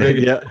that's my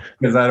biggest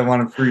because I don't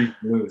want to freeze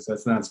and lose.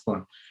 That's not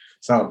fun.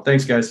 So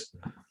thanks, guys.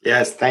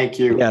 Yes, thank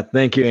you. Yeah,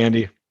 thank you,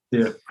 Andy.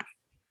 Yeah.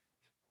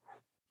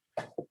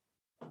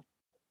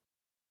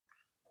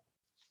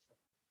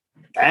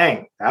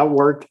 Dang, that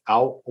worked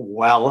out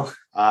well.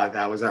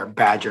 That was our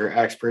Badger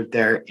expert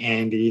there,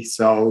 Andy.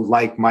 So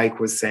like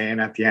Mike was saying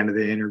at the end of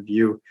the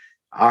interview,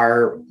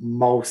 our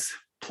most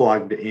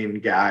plugged in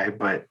guy.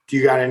 But do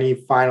you got any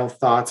final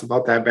thoughts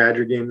about that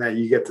Badger game that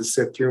you get to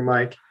sit through,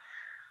 Mike?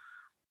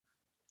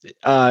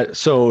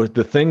 So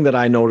the thing that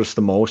I noticed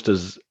the most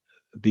is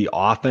the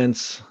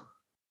offense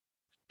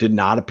did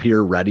not appear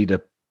ready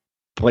to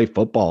play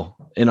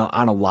football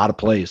on a lot of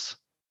plays,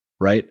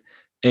 right?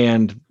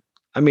 And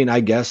I mean, I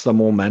guess the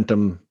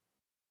momentum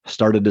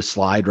started to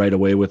slide right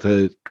away with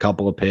a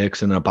couple of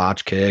picks and a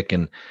botch kick,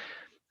 and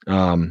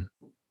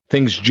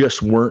things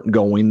just weren't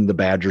going the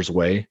Badgers'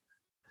 way.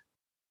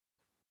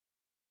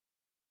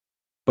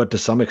 But to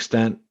some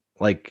extent,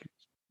 like,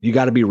 you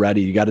got to be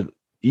ready. You got to,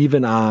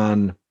 even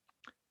on,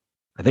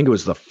 I think it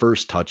was the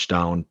first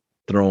touchdown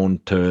thrown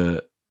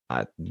to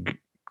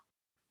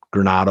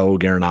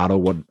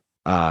Garanado,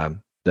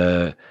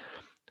 the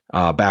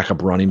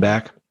backup running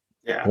back.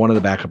 Yeah. One of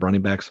the backup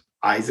running backs.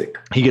 Isaac.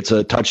 He gets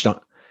a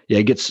touchdown. Yeah,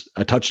 he gets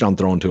a touchdown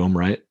thrown to him,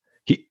 right?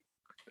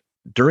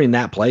 During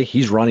that play,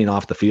 he's running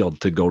off the field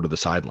to go to the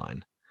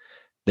sideline.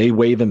 They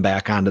wave him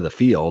back onto the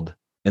field,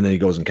 and then he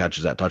goes and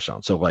catches that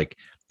touchdown. So, like,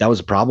 that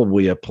was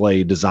probably a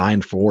play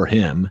designed for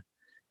him.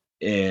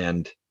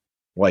 And,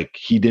 like,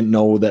 he didn't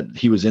know that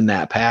he was in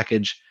that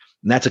package.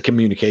 And that's a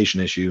communication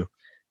issue.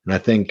 And I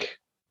think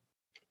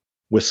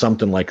with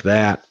something like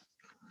that,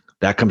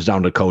 that comes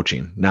down to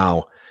coaching.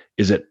 Now,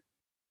 is it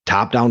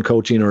top-down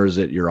coaching or is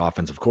it your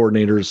offensive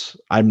coordinators?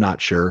 I'm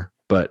not sure,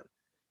 but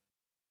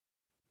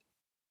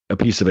a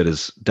piece of it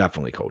is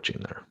definitely coaching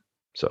there.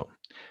 So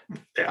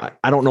yeah.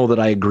 I don't know that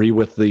I agree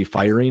with the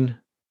firing,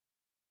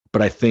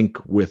 but I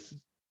think with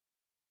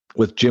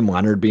Jim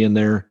Leonhard being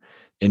there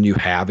and you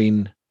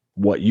having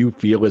what you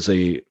feel is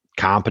a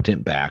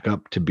competent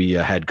backup to be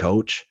a head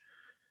coach,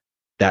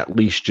 that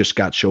leash just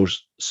got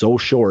so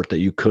short that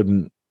you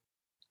couldn't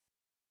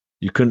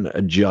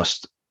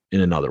adjust in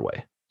another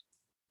way.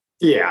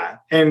 Yeah,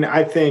 and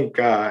I think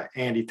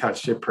Andy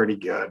touched it pretty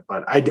good,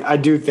 but I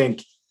do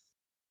think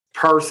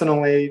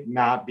personally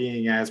not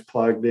being as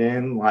plugged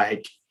in,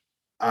 like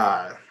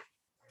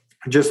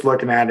just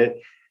looking at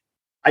it,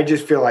 I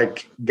just feel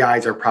like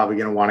guys are probably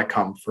going to want to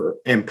come for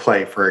and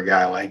play for a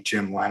guy like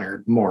Jim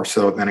Leonhard more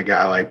so than a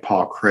guy like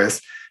Paul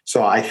Chryst.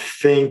 So I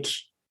think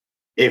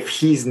if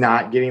he's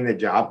not getting the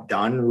job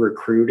done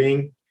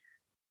recruiting,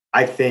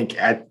 I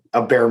think at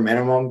a bare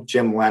minimum,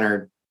 Jim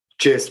Leonhard,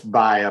 just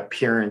by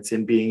appearance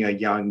and being a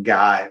young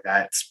guy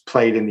that's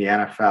played in the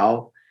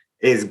NFL,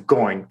 is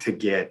going to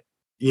get,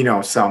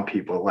 some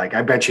people. Like,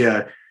 I bet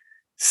you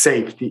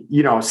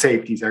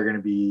safeties are going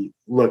to be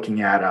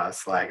looking at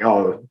us like,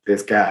 oh,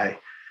 this guy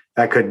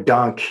that could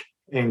dunk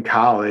in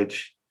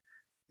college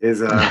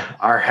is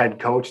our head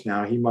coach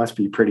now. He must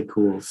be pretty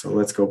cool. So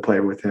let's go play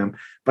with him.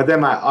 But then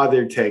my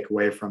other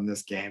takeaway from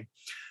this game,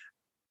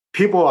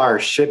 people are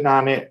shitting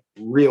on it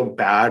real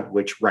bad,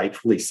 which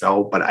rightfully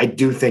so. But I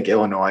do think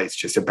Illinois is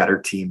just a better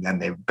team than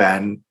they've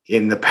been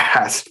in the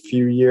past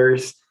few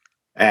years.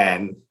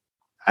 And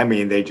I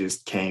mean, they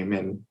just came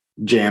and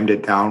jammed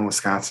it down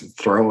Wisconsin's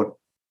throat.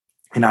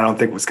 And I don't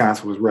think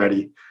Wisconsin was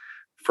ready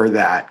for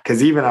that.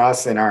 Because even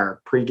us in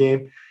our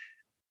pregame,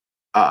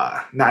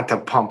 not to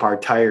pump our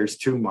tires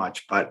too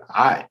much, but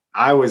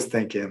I was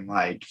thinking,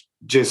 like,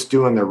 just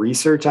doing the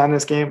research on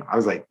this game, I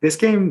was like, this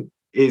game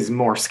is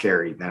more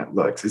scary than it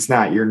looks. It's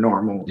not your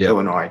normal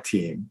Illinois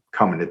team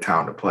coming to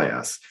town to play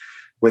us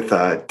with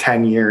a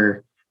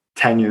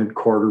tenured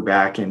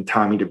quarterback and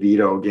Tommy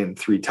DeVito getting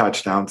 3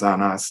 touchdowns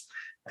on us.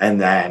 And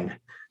then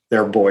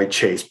their boy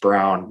Chase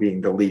Brown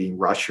being the leading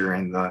rusher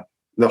in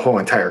the whole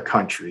entire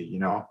country.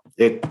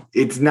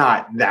 It's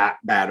not that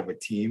bad of a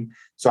team.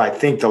 So I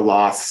think the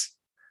loss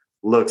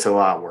looks a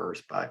lot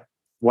worse, but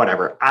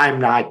whatever. I'm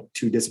not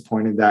too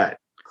disappointed that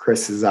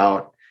Chryst is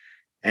out,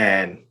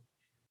 and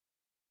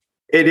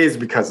it is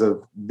because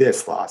of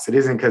this loss. It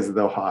isn't because of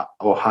the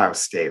Ohio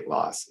State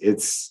loss.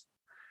 It's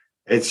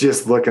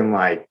just looking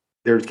like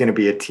there's going to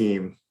be a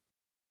team,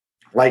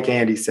 like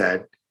Andy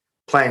said,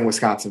 playing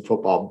Wisconsin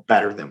football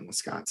better than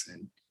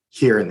Wisconsin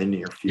here in the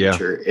near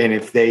future. Yeah. And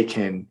if they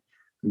can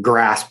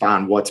grasp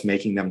on what's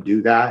making them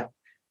do that,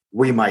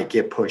 we might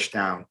get pushed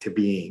down to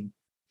being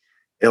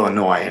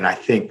Illinois. And I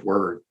think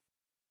we're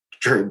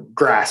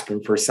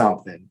grasping for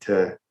something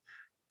to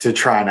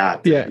try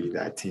not to be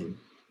that team.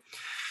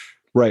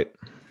 Right.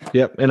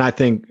 Yep. And I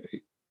think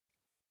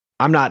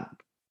I'm not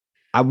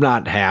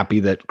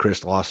happy that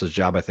Chryst lost his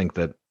job. I think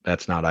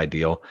that's not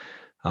ideal.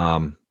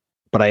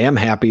 But I am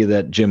happy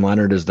that Jim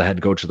Leonhard is the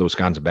head coach of the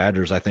Wisconsin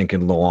Badgers. I think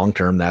in the long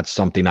term, that's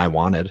something I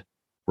wanted,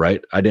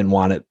 right? I didn't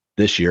want it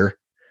this year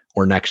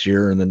or next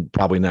year, and then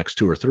probably next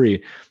 2 or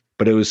 3,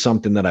 but it was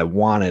something that I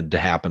wanted to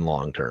happen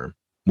long term.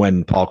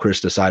 When Paul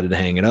Chryst decided to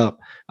hang it up,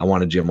 I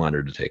wanted Jim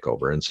Leonhard to take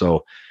over. And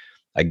so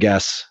I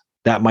guess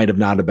that might have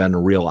not have been a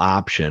real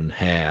option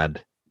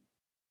had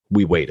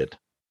we waited.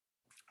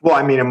 Well,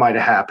 I mean, it might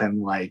have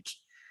happened like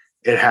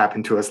it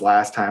happened to us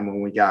last time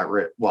when we got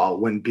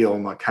when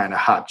Bielema kind of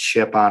hot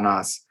ship on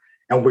us,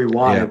 and we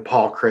wanted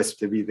Paul Chryst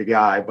to be the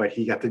guy, but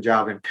he got the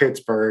job in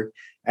Pittsburgh,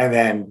 and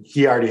then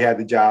he already had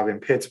the job in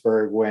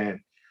Pittsburgh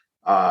when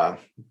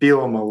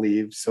Bielema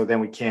leaves. So then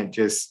we can't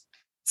just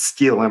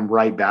steal him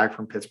right back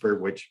from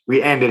Pittsburgh, which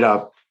we ended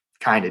up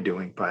kind of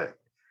doing. But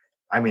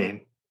I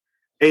mean,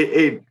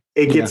 it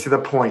gets to the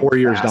point 4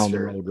 years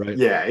faster. Down the road, right?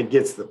 Yeah, it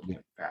gets to the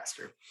point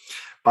faster.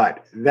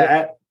 But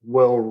that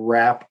will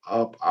wrap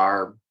up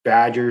our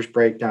Badgers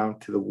breakdown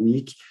to the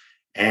week,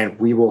 and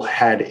we will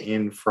head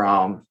in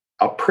from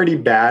a pretty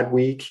bad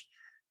week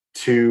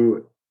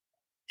to,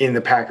 in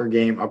the Packer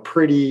game, a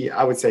pretty,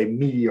 I would say,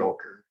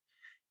 mediocre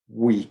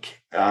week.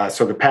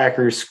 So the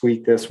Packers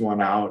squeaked this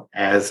one out,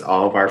 as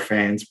all of our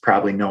fans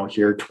probably know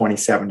here,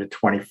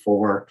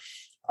 27-24.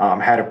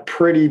 Had a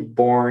pretty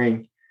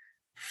boring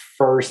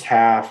first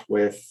half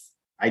with,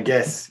 I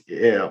guess,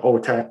 an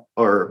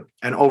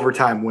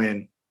overtime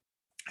win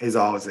is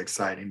always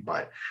exciting.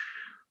 But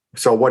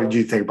so what did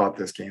you think about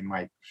this game,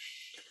 Mike?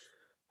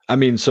 I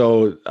mean,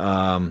 so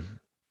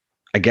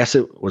I guess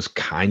it was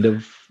kind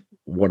of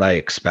what I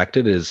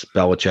expected, is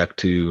Belichick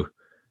to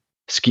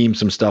scheme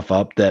some stuff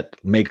up that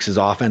makes his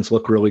offense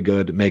look really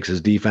good, makes his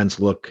defense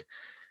look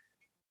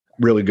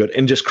really good,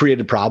 and just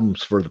created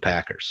problems for the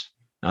Packers.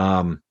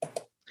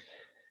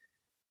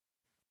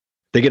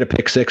 They get a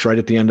pick six right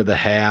at the end of the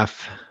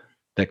half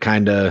that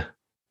kind of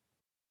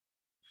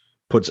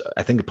puts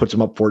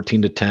them up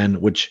 14-10,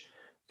 which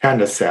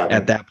 10-7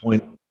 at that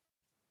point,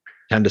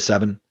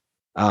 10-7,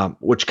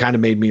 which kind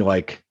of made me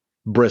like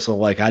bristle.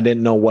 Like, I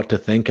didn't know what to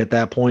think at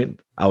that point.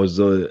 I was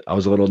a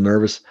little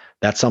nervous.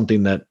 That's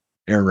something that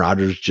Aaron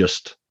Rodgers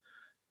just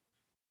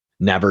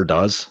never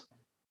does,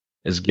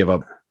 is give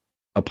up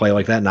a play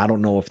like that. And I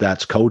don't know if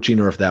that's coaching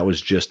or if that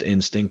was just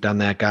instinct on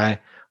that guy,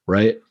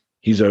 right?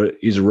 He's a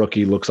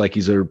rookie. Looks like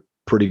he's a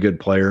pretty good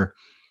player.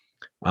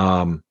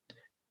 The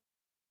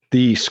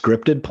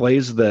scripted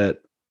plays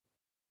that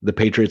the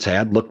Patriots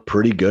had looked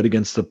pretty good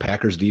against the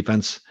Packers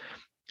defense.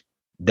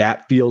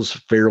 That feels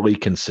fairly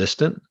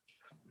consistent,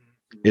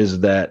 is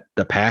that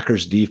the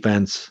Packers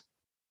defense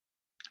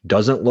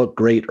doesn't look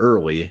great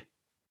early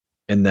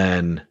and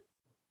then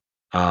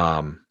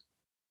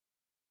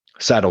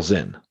settles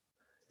in.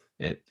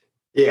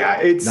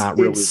 It's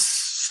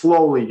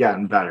slowly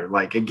gotten better.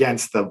 Like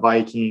against the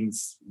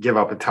Vikings, give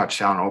up a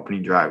touchdown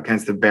opening drive.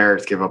 Against the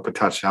Bears, give up a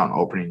touchdown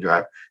opening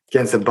drive.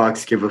 Against the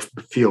Bucks, give a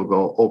field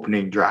goal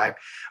opening drive.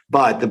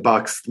 But the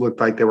Bucks looked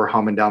like they were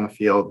humming down the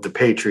field. The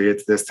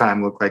Patriots this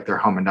time look like they're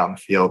humming down the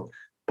field.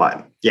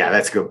 But yeah,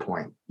 that's a good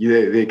point.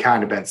 They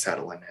kind of been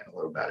settling in a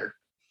little better.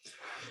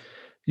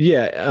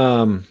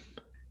 Yeah.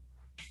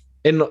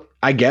 And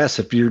I guess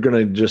if you're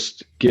going to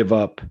just give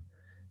up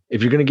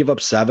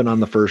 7 on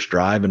the first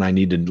drive, and I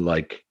need to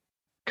like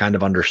kind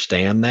of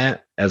understand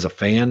that as a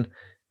fan,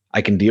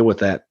 I can deal with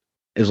that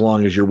as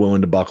long as you're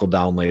willing to buckle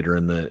down later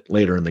in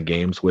the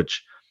games,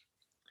 which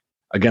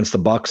against the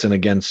Bucks and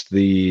against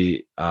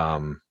the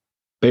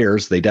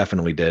Bears, they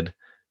definitely did.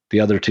 The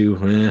other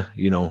two,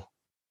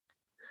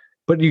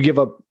 but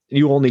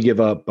you only give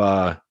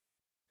up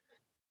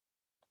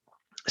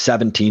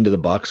 17 to the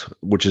Bucks,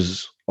 which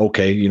is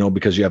okay,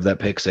 because you have that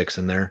pick 6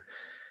 in there.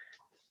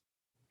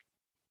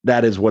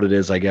 That is what it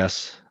is, I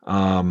guess.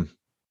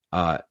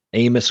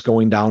 Amos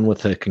going down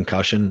with a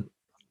concussion,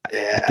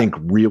 I think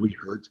really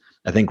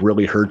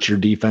hurts your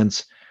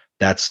defense.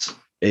 That's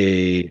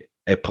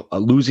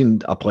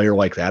losing a player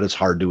like that is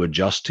hard to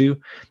adjust to.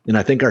 And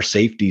I think our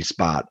safety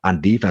spot on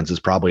defense is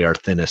probably our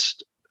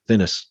thinnest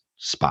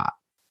spot,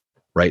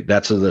 right?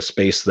 That's the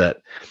space that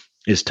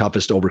is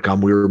toughest to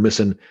overcome. We were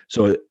missing.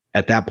 So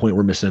at that point,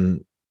 we're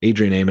missing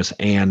Adrian Amos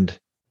and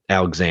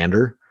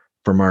Alexander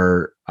from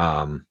our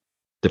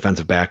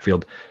defensive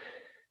backfield.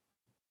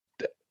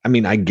 I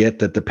mean, I get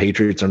that the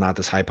Patriots are not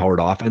this high-powered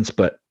offense,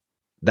 but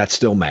that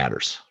still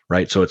matters,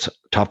 right? So it's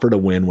tougher to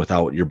win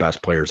without your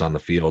best players on the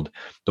field.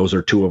 Those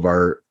are 2 of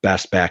our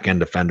best back-end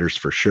defenders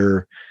for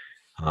sure.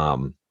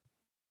 And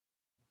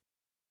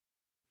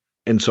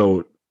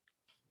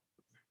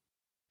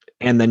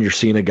then you're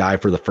seeing a guy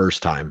for the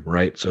first time,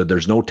 right? So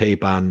there's no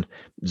tape on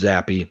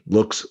Zappe.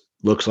 Looks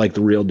like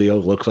the real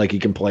deal. Looks like he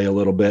can play a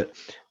little bit,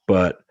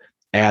 but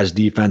as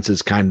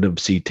defenses kind of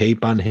see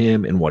tape on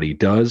him and what he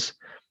does,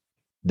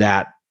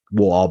 that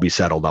will all be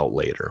settled out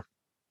later.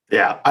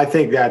 Yeah, I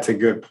think that's a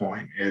good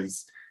point.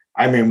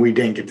 We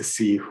didn't get to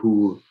see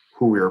who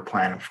we were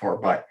planning for,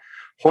 but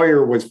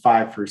Hoyer was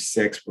 5 for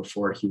 6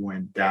 before he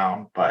went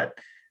down. But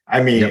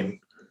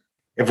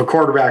if a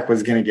quarterback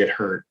was going to get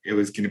hurt, it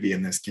was going to be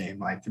in this game.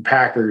 Like the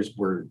Packers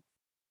were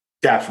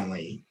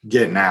definitely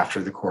getting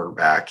after the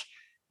quarterback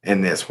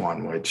in this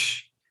one,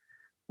 which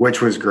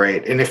was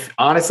great. And if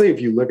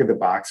you look at the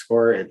box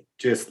score, it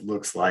just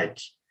looks like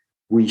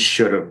we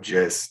should have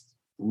just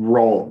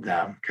rolled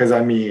them. Because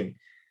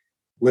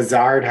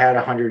Lazard had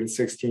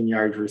 116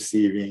 yards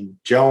receiving.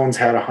 Jones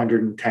had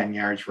 110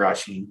 yards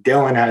rushing.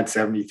 Dillon had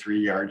 73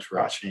 yards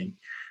rushing.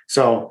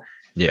 So,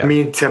 yeah.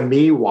 To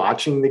me,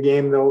 watching the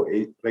game, though,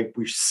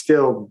 we're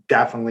still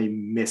definitely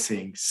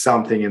missing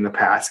something in the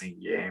passing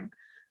game.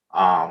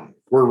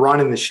 We're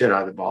running the shit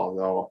out of the ball,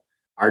 though.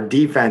 Our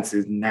defense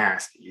is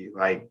nasty.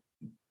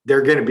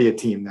 They're going to be a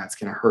team that's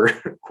going to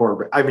hurt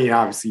quarterback.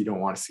 Obviously, you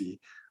don't want to see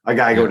a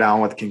guy go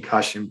down with a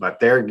concussion, but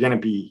they're going to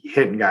be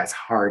hitting guys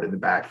hard in the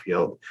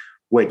backfield,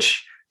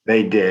 which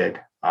they did.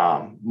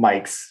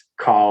 Mike's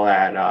call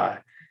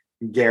at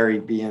Gary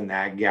being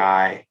that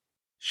guy.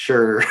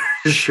 Sure.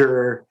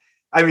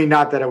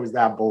 Not that it was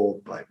that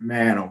bold, but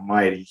man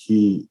almighty,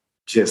 he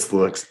just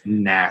looks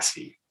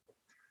nasty.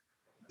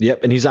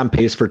 Yep, and he's on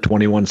pace for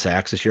 21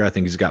 sacks this year. I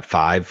think he's got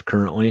 5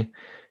 currently,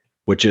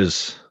 which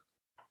is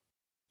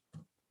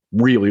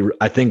really,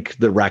 I think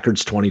the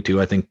record's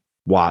 22. I think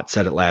Watt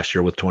said it last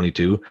year with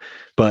 22,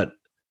 but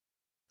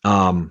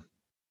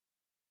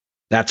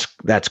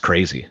that's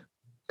crazy,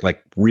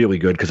 really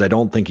good, because I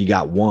don't think he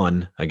got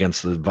 1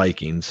 against the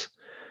Vikings.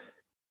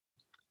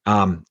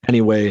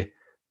 Anyway,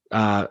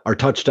 our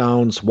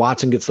touchdowns.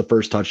 Watson gets the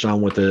first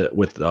touchdown with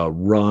a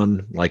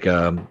run, like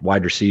a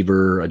wide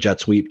receiver, a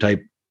jet sweep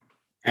type.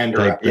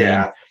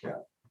 Yeah.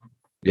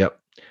 Yep.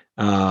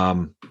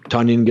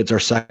 Tunyon gets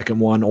our second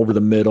one over the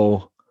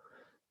middle.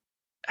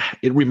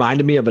 It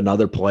reminded me of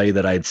another play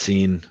that I'd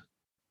seen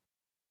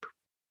a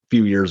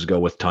few years ago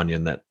with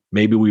Tunyon, that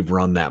maybe we've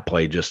run that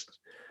play just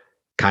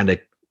kind of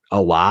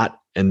a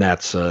lot, and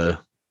that's a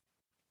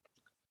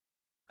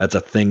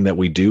thing that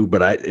we do,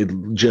 but it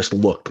just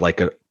looked like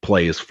a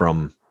plays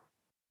from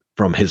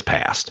his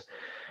past.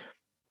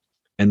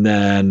 And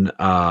then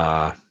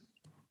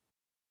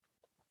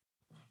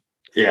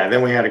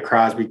then we had a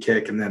Crosby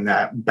kick, and then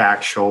that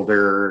back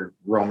shoulder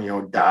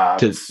Romeo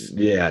Dobbs.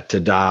 To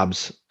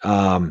Dobbs.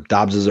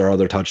 Dobbs is our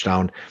other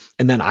touchdown.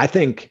 And then I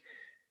think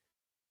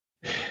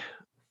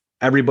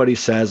everybody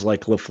says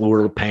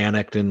LaFleur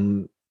panicked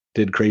and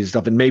did crazy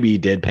stuff, and maybe he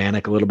did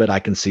panic a little bit. I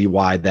can see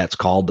why that's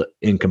called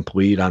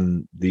incomplete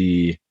on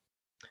the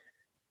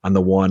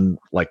one,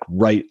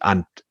 right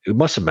on. It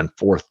must have been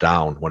 4th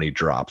down when he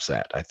drops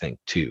that, I think,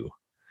 too.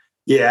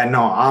 Yeah,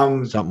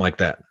 no, something like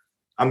that.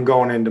 I'm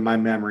going into my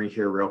memory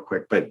here real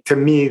quick, but to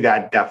me,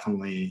 that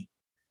definitely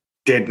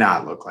did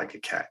not look like a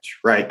catch,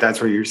 right?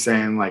 That's what you're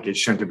saying. It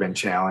shouldn't have been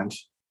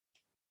challenged.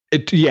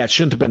 It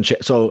shouldn't have been.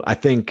 So I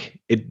think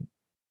it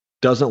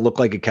doesn't look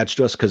like a catch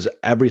to us, because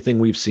everything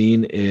we've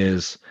seen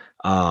is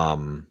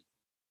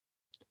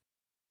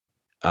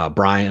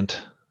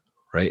Bryant,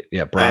 right?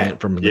 Yeah, Bryant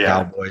from the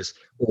Cowboys,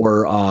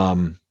 or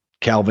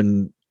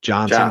Calvin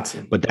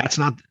Johnson. But that's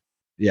not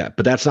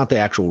the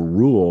actual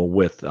rule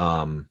with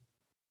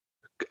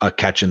a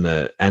catch in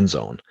the end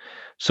zone.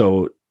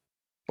 So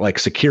like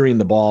securing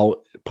the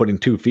ball, putting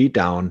 2 feet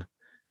down,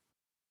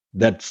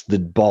 that's the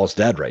ball's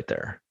dead right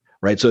there.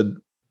 Right. So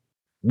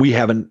we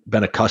haven't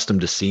been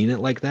accustomed to seeing it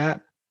like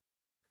that.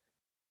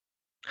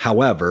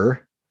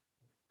 However,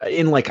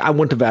 I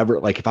wouldn't have ever,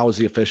 like if I was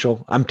the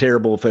official, I'm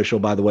terrible official,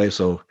 by the way,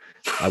 so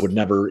I would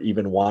never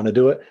even want to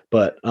do it.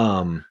 But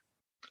I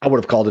would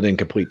have called it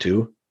incomplete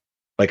too.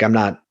 Like I'm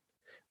not,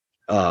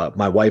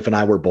 my wife and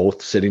I were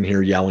both sitting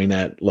here yelling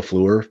at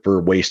LaFleur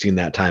for wasting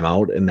that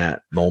timeout in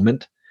that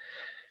moment.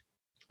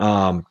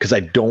 Because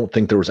I don't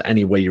think there was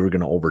any way you were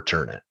going to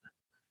overturn it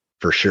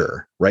for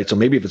sure. Right. So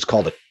maybe if it's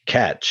called a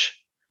catch,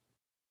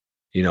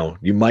 you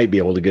might be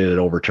able to get it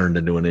overturned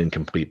into an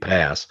incomplete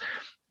pass,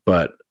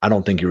 but I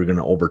don't think you were going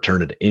to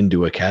overturn it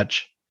into a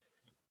catch.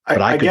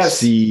 But I could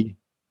see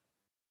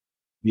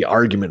the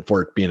argument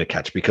for it being a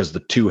catch because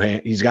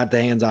he's got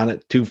the hands on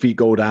it, 2 feet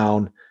go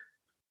down,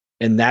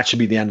 and that should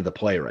be the end of the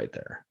play right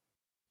there.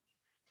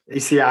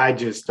 You see, I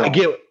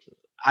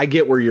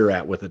get where you're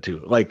at with it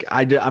too. Like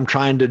I'm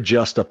trying to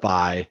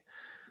justify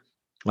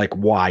like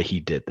why he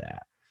did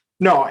that.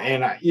 No,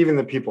 and even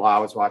the people I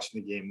was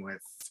watching the game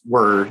with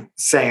were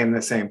saying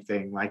the same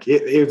thing. Like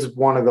it's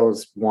one of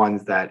those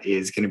ones that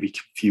is going to be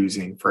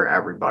confusing for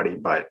everybody.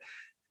 But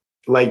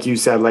like you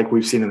said, like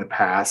we've seen in the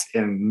past,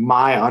 and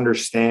my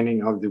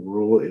understanding of the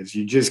rule is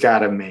you just got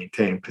to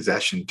maintain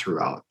possession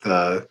throughout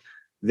the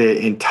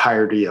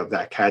entirety of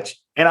that catch.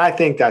 And I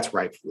think that's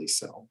rightfully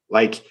so.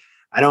 Like,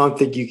 I don't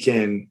think you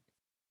can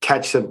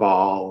catch the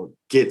ball,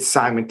 get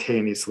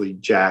simultaneously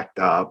jacked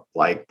up,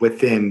 like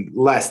within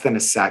less than a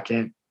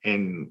second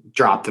and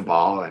drop the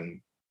ball and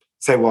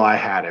say, well, I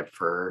had it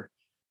for,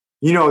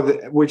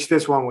 which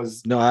this one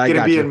was going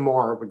to be in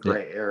more of a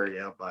gray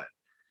area, but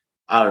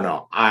I don't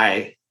know.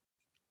 I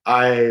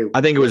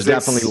think it was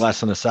definitely less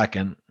than a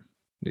second.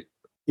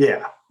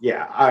 Yeah.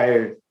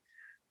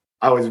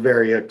 I was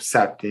very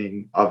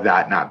accepting of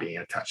that not being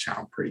a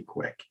touchdown pretty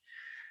quick.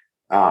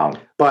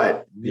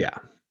 But yeah,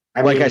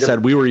 I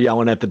said, we were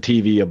yelling at the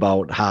TV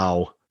about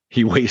how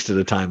he wasted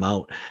a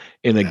timeout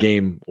in a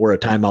game where a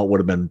timeout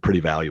would have been pretty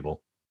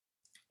valuable.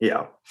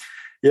 Yeah.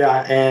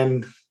 Yeah.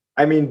 And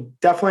I mean,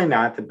 definitely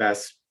not the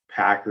best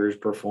Packers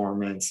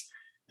performance.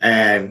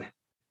 And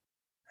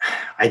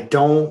I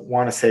don't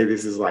want to say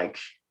this is like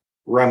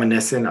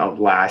reminiscent of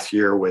last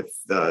year with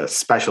the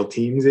special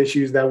teams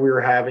issues that we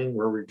were having,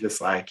 where we're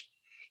just like,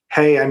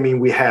 hey, I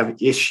mean, we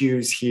have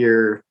issues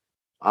here,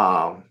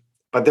 but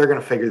they're going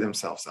to figure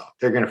themselves out.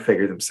 They're going to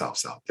figure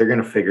themselves out. They're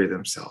going to figure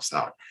themselves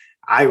out.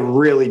 I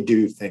really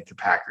do think the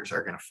Packers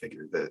are going to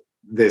figure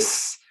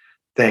this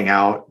thing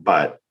out,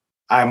 but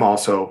I'm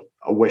also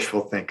a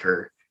wishful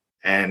thinker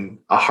and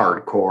a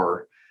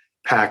hardcore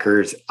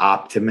Packers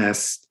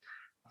optimist.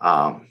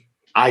 I'm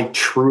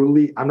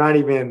not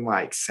even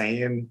like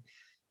saying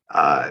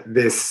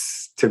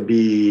this to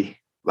be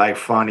like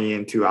funny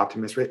and too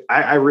optimistic.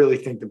 I really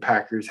think the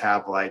Packers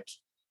have like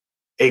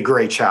a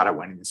great shot at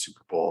winning the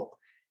Super Bowl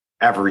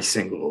every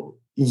single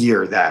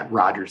year that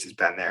Rodgers has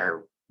been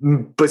there,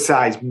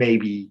 besides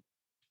maybe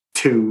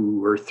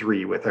 2 or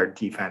 3 with our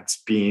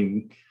defense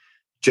being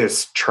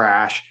just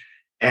trash.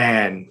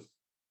 And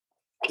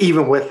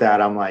even with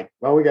that, I'm like,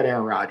 well, we got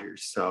Aaron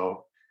Rodgers.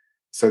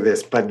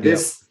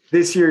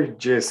 This year,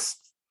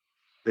 just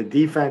the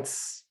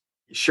defense,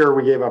 sure,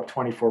 we gave up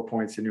 24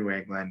 points to New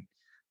England.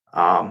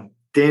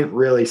 Didn't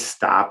really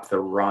stop the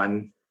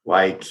run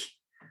like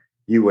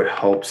you would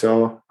hope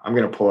so. I'm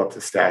going to pull up the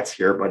stats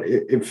here, but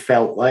it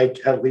felt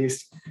like, at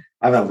least,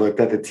 I haven't looked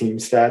at the team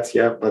stats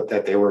yet, but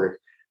that they were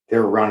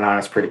running on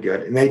us pretty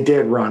good. And they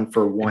did run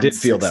for 160. It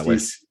did feel that way.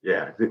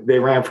 Yeah. They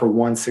ran for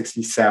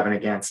 167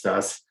 against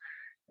us,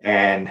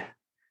 and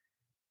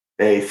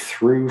they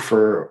threw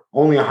for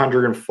only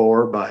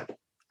 104, but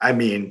I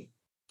mean,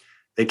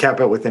 they kept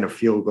it within a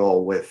field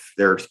goal with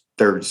their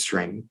third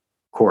string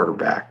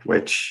quarterback,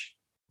 which,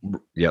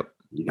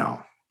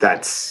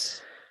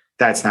 that's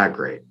not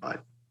great,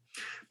 but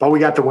we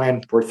got the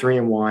win. We're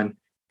 3-1,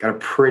 got a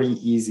pretty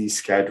easy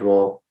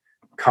schedule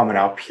coming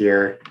up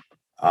here.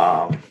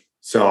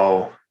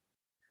 So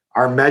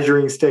our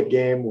measuring stick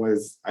game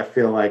was, I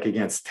feel like,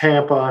 against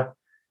Tampa.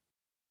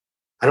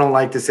 I don't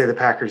like to say the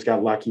Packers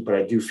got lucky, but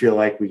I do feel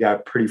like we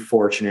got pretty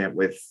fortunate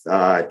with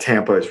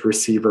Tampa's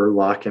receiver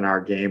luck in our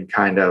game,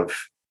 kind of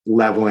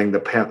leveling the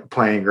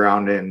playing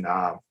ground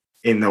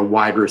in the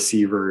wide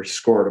receiver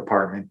score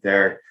department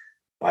there.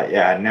 But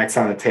yeah, next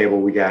on the table,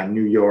 we got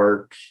New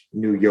York.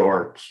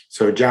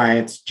 So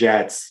Giants,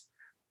 Jets,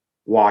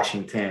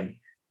 Washington,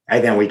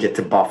 and then we get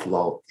to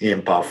Buffalo,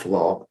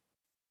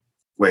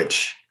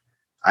 which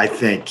I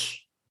think,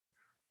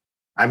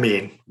 I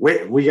mean,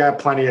 we got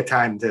plenty of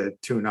time to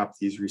tune up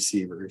these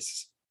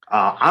receivers.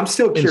 I'm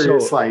still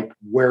curious, like,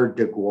 where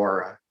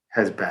DeGuara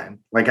has been.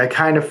 Like, I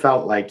kind of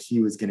felt like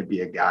he was going to be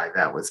a guy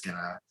that was going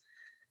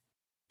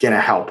to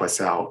help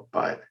us out,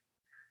 but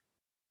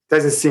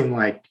doesn't seem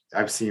like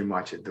I've seen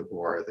much of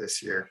DeBoer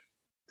this year.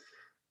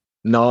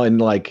 No,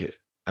 and I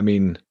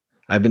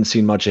haven't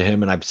seen much of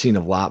him, and I've seen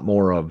a lot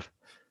more of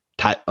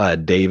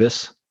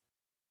Davis,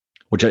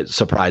 which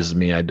surprises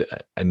me.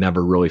 I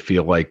never really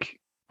feel like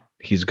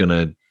he's going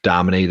to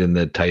dominate in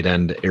the tight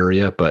end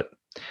area, but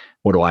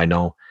what do I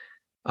know?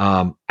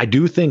 I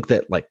do think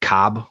that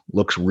Cobb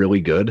looks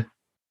really good.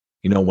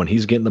 When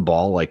he's getting the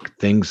ball,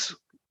 things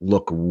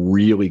look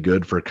really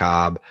good for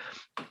Cobb.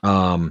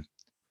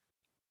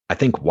 I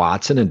think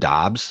Watson and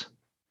Dobbs,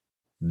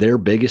 their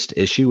biggest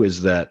issue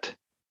is that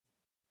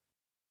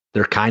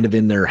they're kind of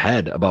in their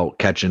head about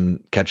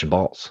catching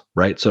balls,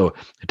 right? So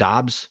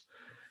Dobbs,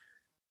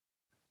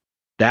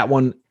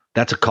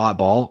 that's a caught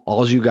ball.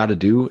 All you got to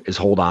do is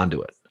hold on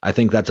to it. I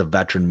think that's a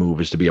veteran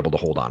move, is to be able to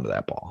hold on to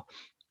that ball.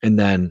 And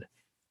then,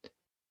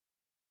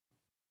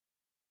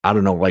 I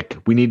don't know,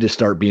 we need to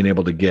start being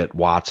able to get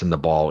Watson the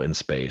ball in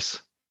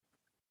space.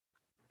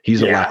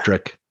 He's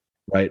electric,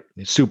 right?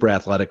 He's super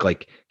athletic,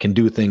 can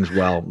do things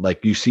well.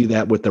 You see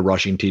that with the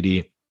rushing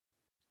TD.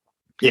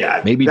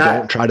 Yeah. Maybe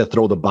don't try to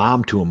throw the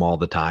bomb to him all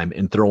the time,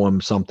 and throw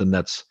him something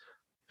that's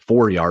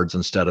 4 yards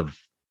instead of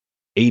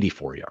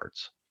 84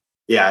 yards.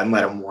 Yeah, and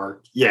let him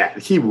work. Yeah,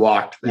 he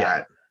walked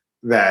that.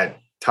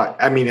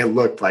 It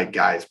looked like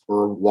guys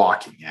were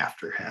walking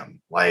after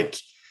him.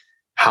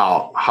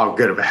 How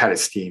good of a head of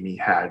steam he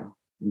had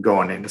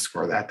going in to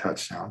score that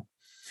touchdown.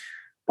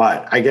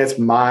 But I guess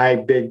my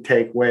big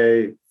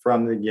takeaway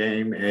from the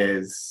game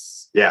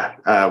is,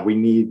 we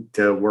need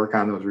to work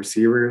on those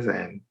receivers,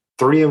 and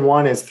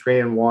 3-1 is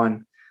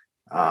 3-1.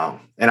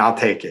 And I'll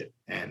take it.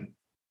 And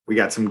we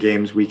got some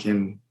games we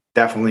can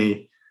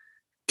definitely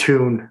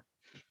tune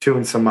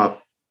some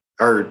up,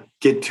 or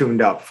get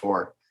tuned up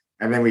for.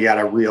 And then we got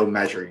a real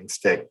measuring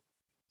stick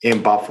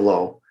in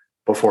Buffalo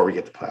before we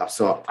get to playoffs.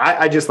 So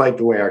I just like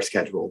the way our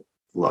schedule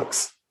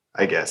looks,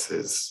 I guess,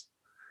 is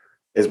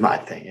my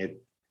thing.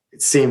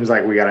 It seems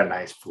like we got a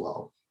nice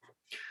flow.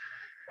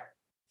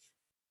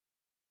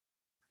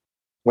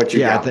 What you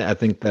got? I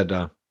think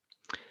that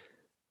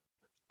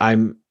I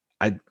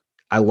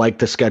like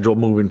the schedule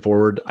moving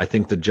forward. I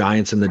think the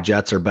Giants and the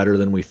Jets are better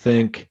than we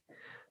think.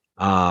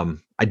 I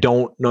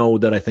don't know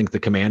that I think the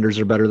Commanders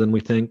are better than we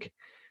think.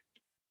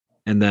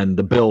 And then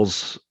the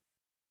Bills,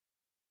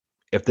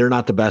 if they're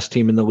not the best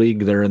team in the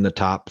league, they're in the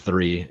top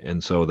 3.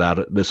 And so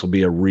this will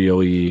be a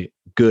really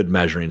good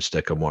measuring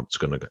stick of what's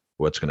going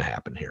to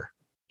happen here.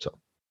 So.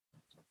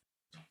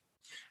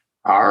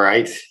 All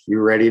right. You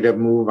ready to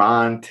move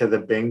on to the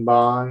Bing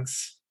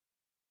Bongs?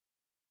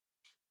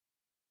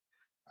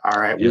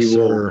 All right. Yes, we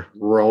will sir.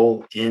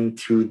 roll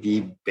into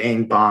the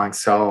Bing Bong.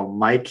 So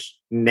Mike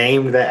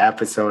named the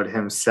episode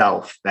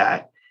himself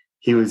that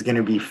he was going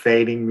to be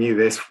fading me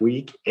this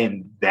week,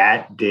 and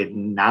that did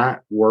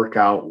not work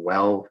out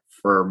well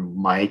for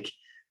Mike.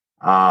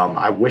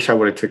 I wish I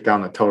would have took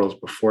down the totals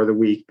before the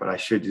week, but I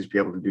should just be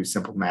able to do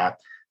simple math.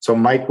 So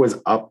Mike was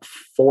up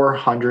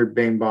 400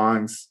 Bing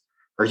Bongs,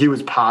 or he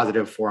was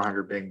positive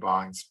 400 Bing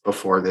Bongs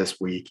before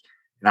this week,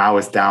 and I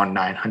was down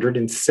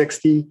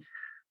 960.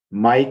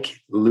 Mike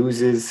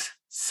loses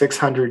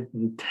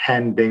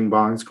 610 Bing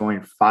Bongs,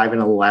 going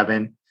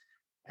 5-11,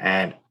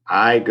 and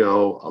I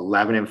go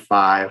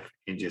 11-5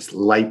 and just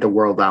light the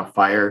world on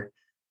fire.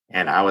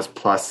 And I was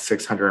plus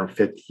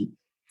 650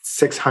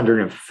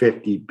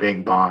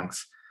 Bing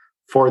Bongs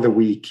for the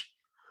week.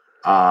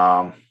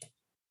 But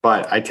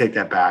I take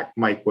that back.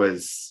 Mike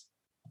was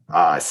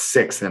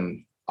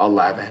 6-11,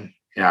 and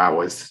I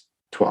was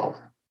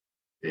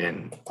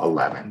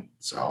 12-11.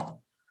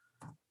 So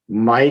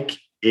Mike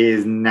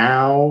is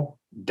now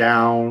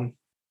down.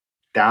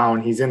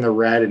 He's in the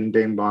red in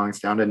Bing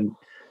Bongs, down to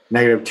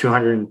negative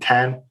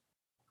 210.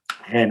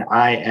 And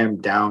I am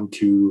down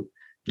to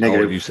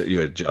negative. Oh, you said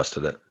you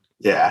adjusted it.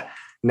 Yeah,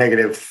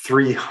 negative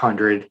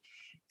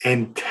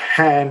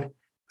 310.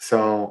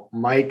 So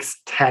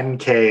Mike's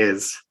 10K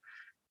is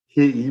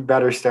he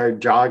better start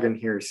jogging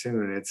here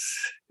soon.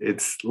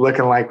 It's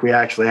looking like we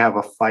actually have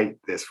a fight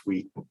this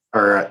week,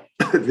 or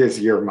this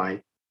year,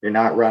 Mike. You're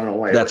not running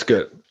away. That's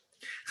good.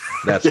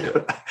 That's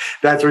good.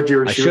 That's what you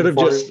were shooting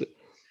for.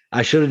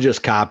 I should have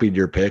just copied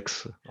your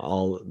picks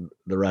all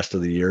the rest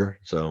of the year.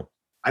 So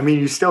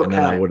you still can.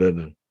 I would have.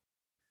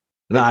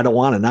 No, I don't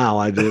want to now.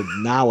 I did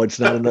now.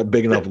 It's not a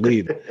big enough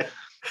lead.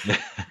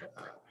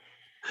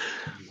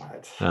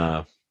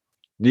 So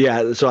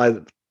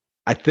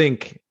I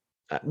think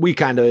we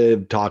kind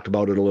of talked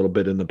about it a little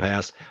bit in the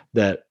past,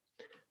 that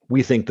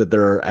we think that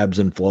there are ebbs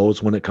and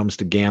flows when it comes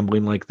to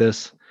gambling like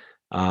this.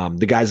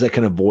 The guys that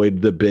can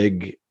avoid the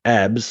big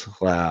ebbs.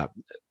 So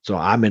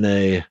I'm in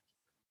a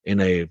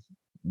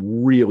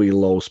really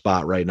low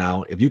spot right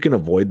now. If you can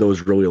avoid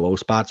those really low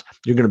spots,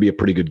 you're going to be a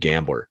pretty good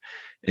gambler.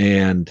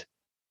 And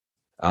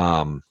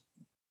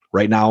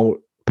right now,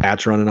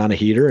 Pat's running on a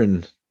heater,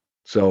 and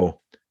so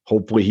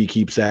hopefully he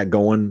keeps that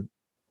going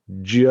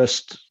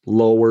just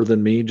lower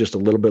than me, just a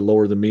little bit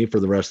lower than me for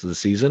the rest of the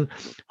season.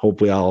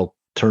 Hopefully I'll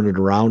turn it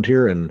around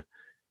here, and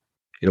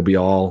it'll be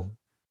all,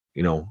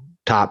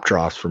 top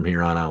troughs from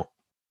here on out.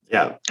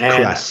 Yeah.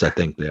 Chryst, I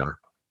think they are.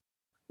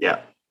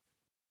 Yeah.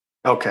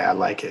 Okay, I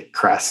like it.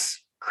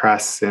 Crests,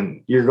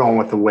 and you're going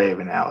with the wave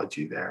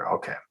analogy there.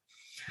 Okay.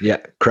 Yeah,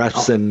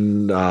 crests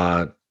and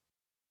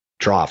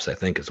troughs, I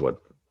think is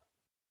what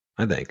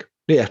I think.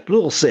 Yeah,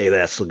 we'll say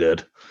that's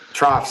good.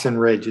 Troughs and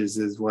ridges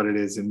is what it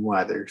is in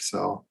weather.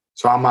 So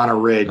I'm on a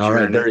ridge. All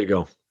right, there you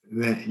go.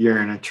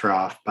 You're in a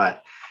trough,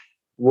 but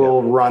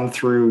we'll run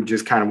through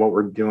just kind of what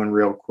we're doing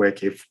real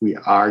quick if we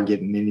are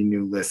getting any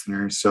new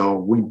listeners. So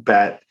we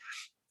bet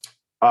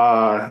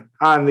on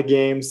the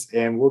games,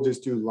 and we'll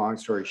just do long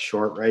story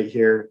short right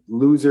here.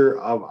 Loser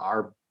of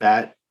our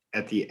bet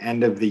at the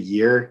end of the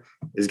year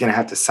is going to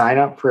have to sign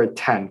up for a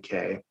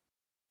 10K.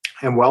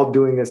 And while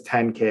doing this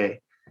 10K,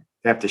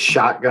 they have to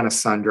shotgun a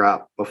sun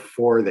drop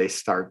before they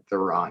start the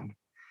run.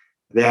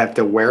 They have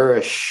to wear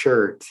a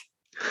shirt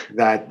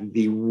that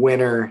the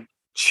winner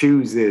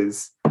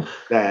chooses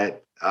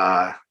that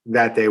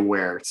they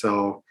wear.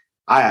 So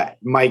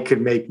Mike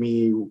could make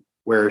me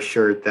wear a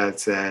shirt that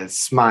says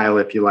 "Smile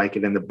if you like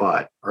it in the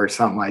butt" or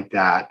something like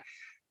that,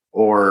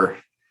 or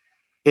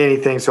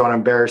anything. So an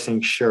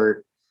embarrassing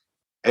shirt.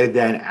 And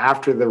then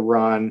after the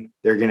run,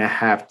 they're going to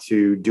have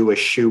to do a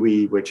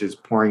shoey, which is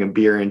pouring a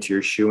beer into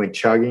your shoe and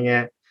chugging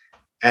it,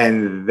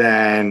 and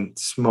then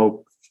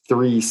smoke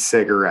 3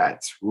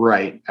 cigarettes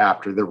right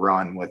after the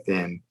run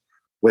within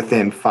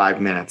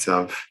 5 minutes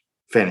of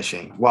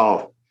finishing.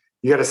 Well,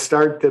 you got to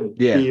start the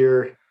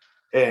beer,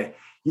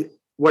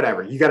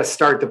 whatever. You got to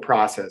start the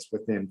process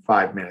within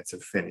 5 minutes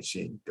of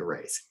finishing the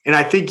race. And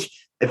I think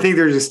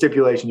there's a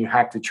stipulation you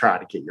have to try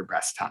to get your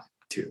best time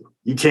too.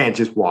 You can't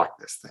just walk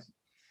this thing.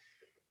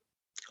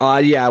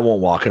 Yeah, I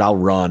won't walk it. I'll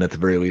run at the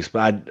very least.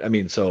 But I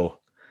mean, so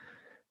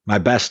my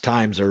best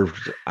times are,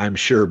 I'm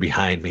sure,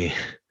 behind me.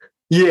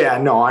 Yeah,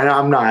 no,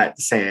 I'm not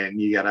saying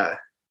you got to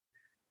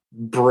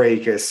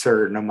break a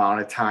certain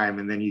amount of time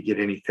and then you get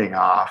anything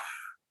off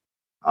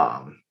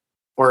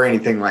or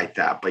anything like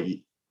that. But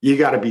you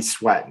got to be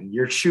sweating.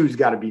 Your shoes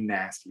got to be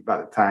nasty by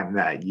the time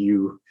that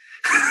you're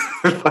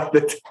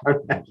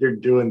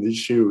doing the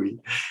shoey.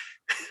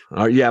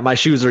 Yeah, my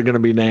shoes are going to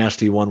be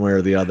nasty one way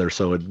or the other,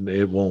 so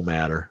it won't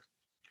matter.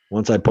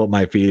 Once I put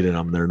my feet in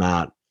them, they're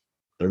not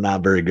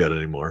very good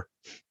anymore.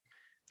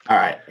 All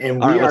right.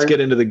 Let's get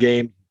into the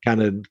game.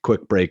 Kind of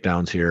quick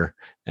breakdowns here.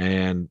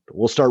 And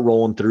we'll start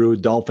rolling through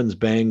Dolphins,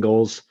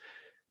 Bengals.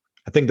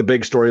 I think the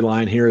big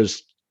storyline here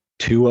is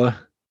Tua,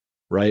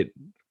 right?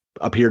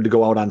 Appeared to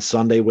go out on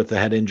Sunday with a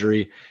head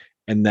injury,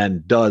 and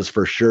then does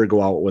for sure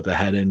go out with a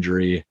head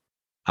injury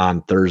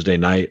on Thursday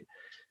night.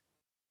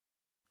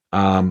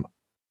 We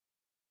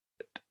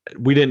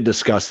didn't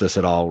discuss this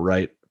at all,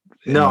 right?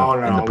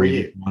 No.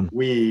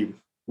 We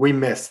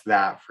missed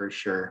that for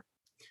sure.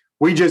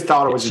 We just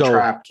thought it was a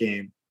trap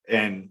game.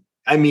 And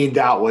I mean,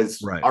 that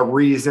was a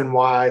reason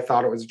why I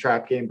thought it was a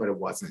trap game, but it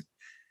wasn't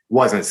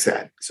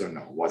said. So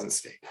no, it wasn't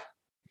stated.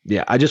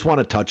 Yeah. I just want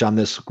to touch on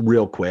this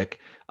real quick.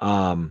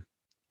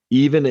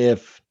 Even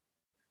if,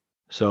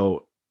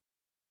 so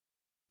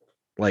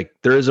like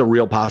there is a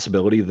real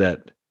possibility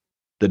that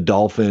the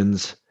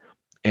Dolphins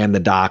and the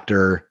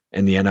doctor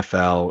and the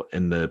NFL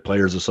and the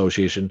Players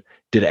Association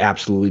did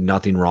absolutely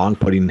nothing wrong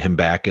putting him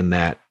back in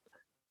that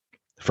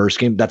first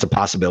game. That's a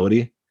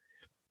possibility.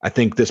 I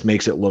think this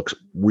makes it look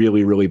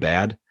really, really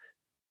bad,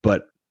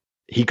 but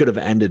he could have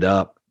ended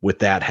up with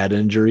that head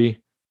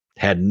injury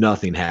had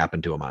nothing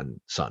happened to him on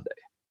Sunday.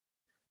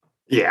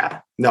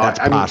 Yeah, no, that's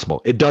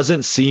possible. It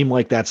doesn't seem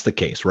like that's the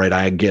case, right?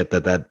 I get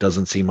that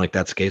doesn't seem like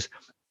that's the case.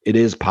 It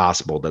is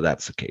possible that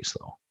that's the case,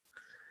 though.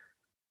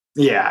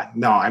 Yeah,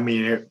 no, I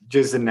mean,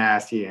 just a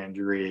nasty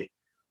injury.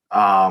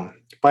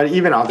 But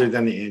even other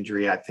than the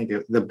injury, I think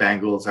the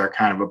Bengals are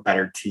kind of a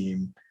better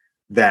team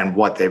than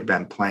what they've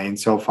been playing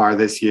so far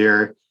this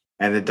year.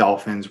 And the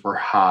Dolphins were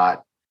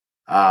hot.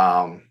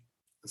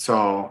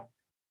 So,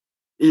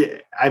 yeah,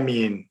 I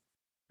mean,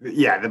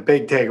 yeah, the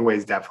big takeaway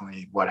is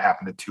definitely what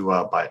happened to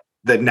Tua. But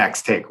the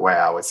next takeaway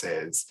I would say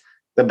is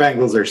the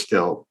Bengals are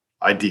still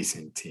a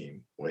decent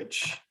team,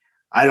 which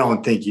I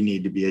don't think you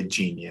need to be a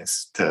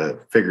genius to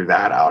figure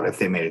that out if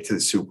they made it to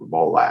the Super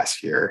Bowl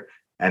last year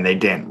and they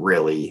didn't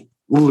really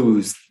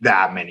lose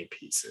that many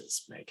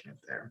pieces making it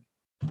there.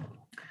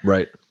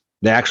 Right.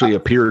 They actually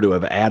appear to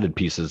have added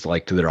pieces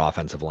like to their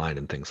offensive line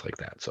and things like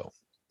that. So,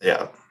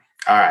 yeah.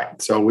 All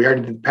right. So we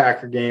already did the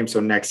Packer game. So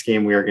next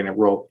game we are going to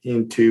roll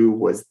into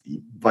was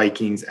the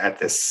Vikings at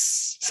the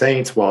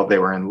Saints while they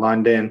were in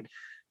London.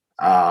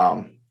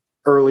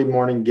 Early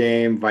morning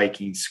game.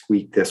 Vikings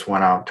squeaked this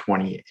one out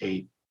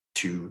 28-25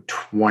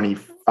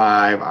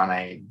 on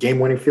a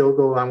game-winning field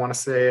goal, I want to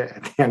say,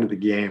 at the end of the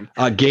game.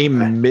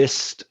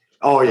 Missed.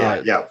 Oh,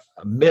 yeah.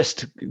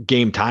 Missed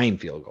game-tying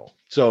field goal.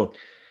 So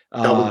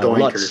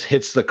Lutz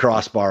hits the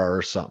crossbar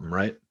or something,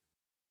 right?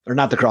 Or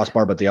not the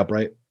crossbar, but the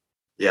upright.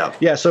 Yeah.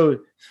 Yeah. So,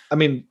 I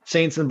mean,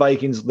 Saints and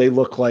Vikings, they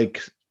look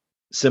like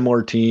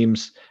similar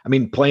teams. I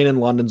mean, playing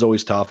in London's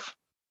always tough.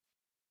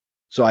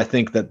 So I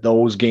think that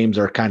those games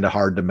are kind of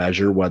hard to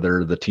measure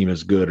whether the team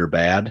is good or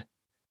bad,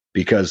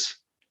 because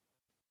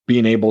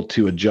being able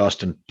to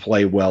adjust and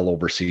play well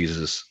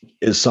overseas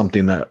is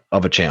something that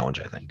of a challenge,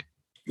 I think.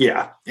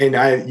 Yeah,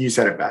 and you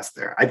said it best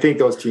there. I think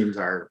those teams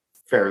are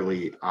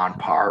fairly on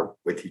par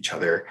with each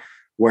other,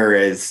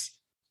 whereas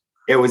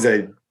it was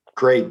a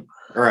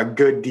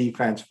good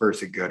defense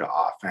versus a good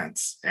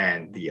offense,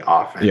 and the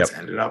offense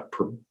ended up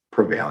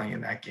prevailing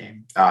in that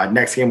game.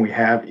 Next game we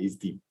have is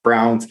the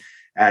Browns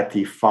at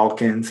the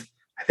Falcons.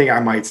 I think I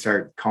might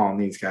start calling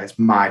these guys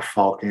my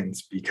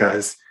Falcons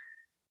because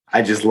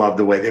I just love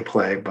the way they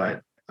play.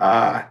 But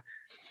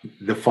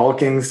the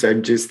Falcons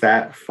are just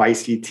that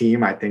feisty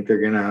team. I think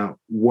they're going to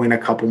win a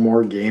couple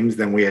more games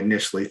than we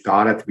initially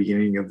thought at the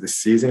beginning of the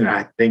season. And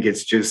I think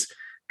it's just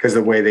because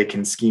of the way they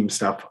can scheme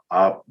stuff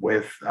up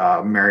with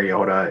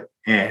Mariota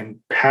and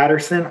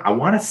Patterson. I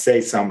want to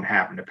say something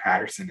happened to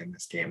Patterson in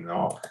this game,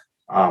 though.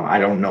 I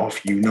don't know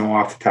if you know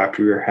off the top of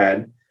your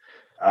head.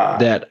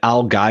 That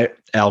Al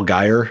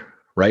Geyer,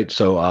 right?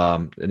 So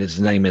and his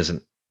name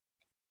isn't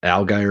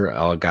Al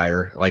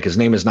Geyer. Like his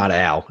name is not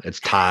Al, it's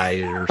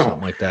Ty or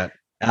something like that.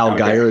 Al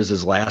Geyer is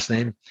his last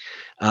name.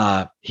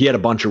 He had a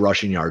bunch of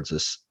rushing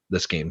yards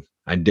this game.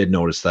 I did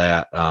notice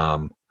that.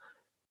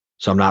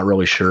 So I'm not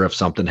really sure if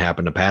something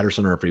happened to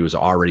Patterson or if he was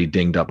already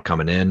dinged up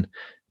coming in.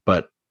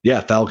 But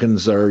yeah,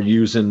 Falcons are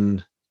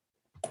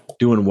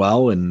doing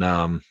well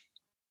and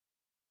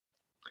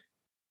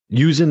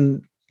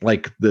using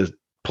like the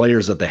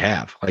players that they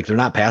have. Like they're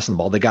not passing the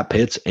ball. They got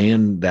Pitts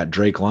and that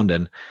Drake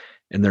London,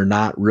 and they're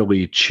not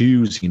really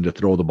choosing to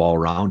throw the ball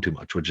around too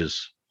much, which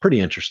is pretty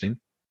interesting.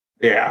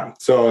 Yeah.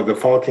 So the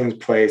Falcons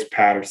plays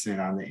Patterson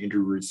on the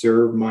injured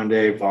reserve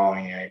Monday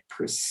following a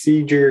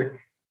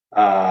procedure.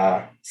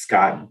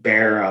 Scott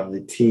Bear of the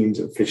team's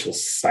official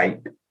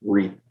site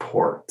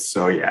report.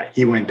 So yeah,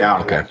 he went down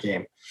in that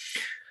game.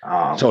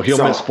 So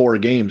he'll miss 4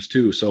 games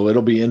too. So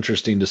it'll be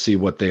interesting to see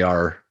what they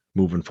are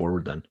moving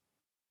forward then.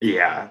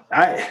 Yeah.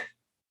 I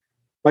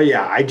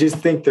just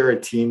think they're a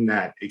team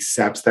that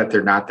accepts that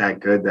they're not that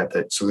good,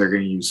 so they're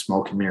going to use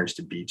smoke and mirrors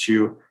to beat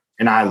you.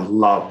 And I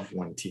love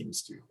when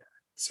teams do that.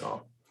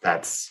 So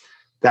that's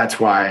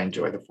why I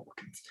enjoy the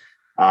Falcons.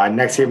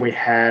 Next game we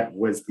had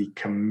was the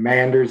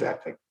Commanders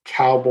at the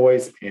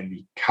Cowboys, and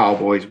the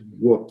Cowboys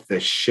whooped the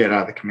shit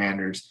out of the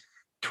Commanders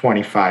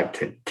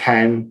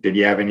 25-10. Did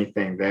you have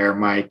anything there,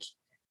 Mike?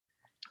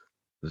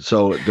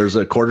 So there's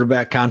a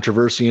quarterback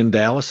controversy in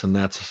Dallas, and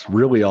that's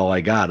really all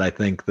I got. I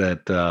think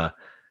that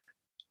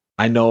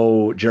I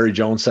know Jerry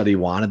Jones said he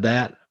wanted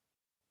that,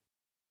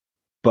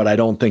 but I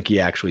don't think he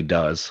actually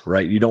does,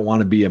 right? You don't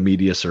want to be a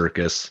media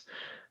circus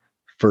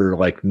for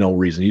like no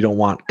reason. You don't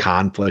want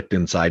conflict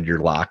inside your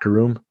locker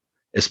room,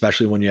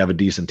 especially when you have a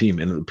decent team,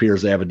 and it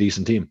appears they have a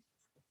decent team.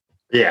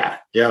 Yeah.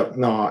 Yep.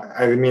 No,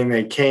 I mean,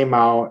 they came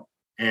out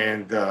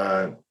and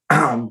the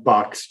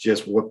Bucks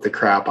just whooped the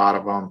crap out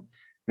of them.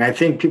 And I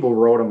think people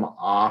wrote them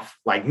off,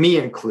 like me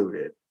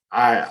included.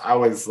 I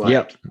was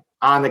like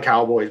on the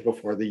Cowboys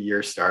before the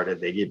year started.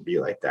 They get beat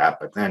like that.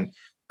 But then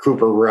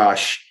Cooper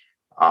Rush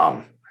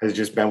has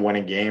just been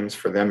winning games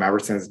for them ever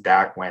since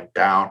Dak went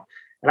down.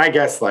 And I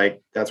guess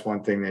like that's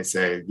one thing they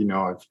say,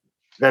 if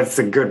that's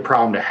a good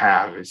problem to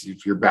have is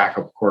if your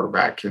backup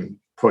quarterback can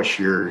push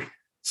your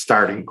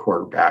starting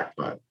quarterback.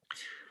 But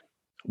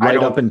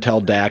up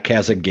until Dak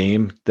has a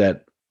game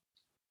that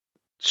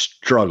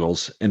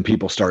struggles and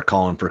people start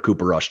calling for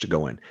Cooper Rush to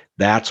go in,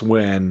 that's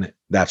when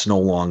that's no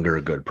longer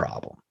a good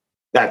problem.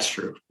 That's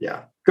true.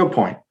 Yeah. Good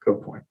point.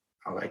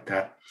 I like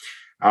that.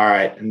 All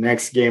right. The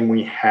next game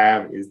we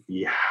have is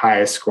the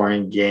highest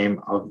scoring game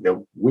of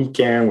the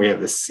weekend. We have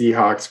the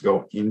Seahawks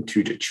go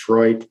into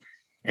Detroit,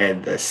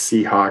 and the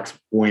Seahawks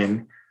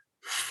win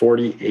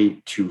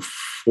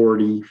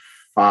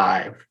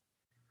 48-45.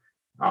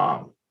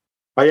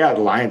 But yeah,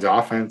 the Lions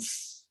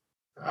offense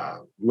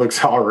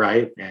looks all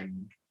right.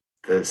 And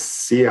the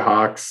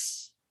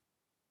Seahawks,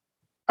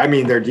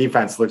 their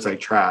defense looks like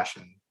trash.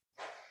 And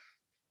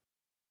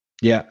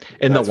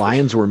the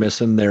Lions were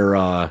missing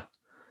their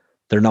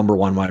number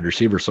one wide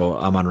receiver. So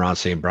Amon-Ra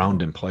St. Brown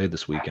didn't play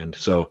this weekend.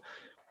 So,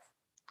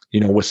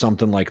 with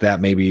something like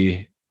that,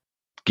 maybe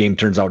game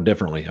turns out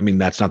differently.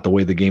 That's not the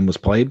way the game was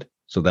played.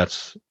 So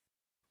that's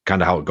kind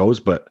of how it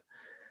goes. But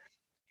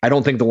I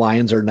don't think the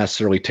Lions are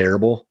necessarily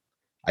terrible.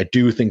 I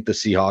do think the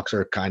Seahawks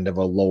are kind of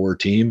a lower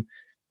team.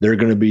 They're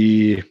going to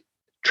be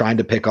trying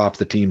to pick off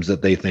the teams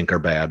that they think are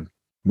bad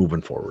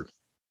moving forward.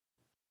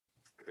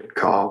 Good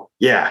call.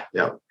 Yeah.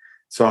 Yep.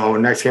 So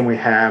next game we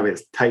have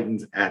is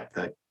Titans at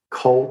the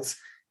Colts,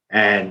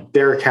 and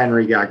Derrick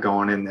Henry got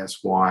going in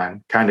this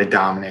one, kind of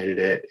dominated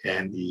it,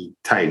 and the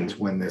Titans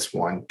win this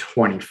one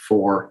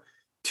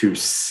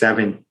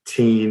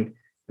 24-17.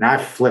 And I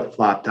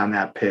flip-flopped on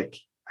that pick.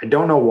 I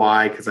don't know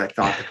why, because I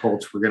thought the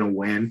Colts were going to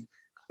win,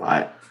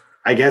 but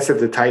I guess if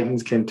the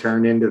Titans can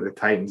turn into the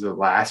Titans of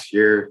last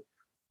year,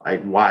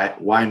 like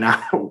why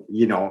not?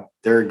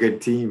 They're a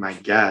good team, I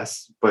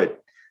guess,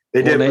 but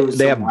they did.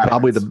 They have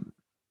probably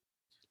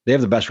they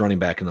have the best running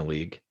back in the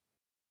league,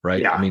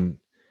 right? Yeah.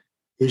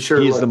 He's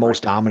the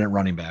most dominant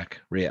running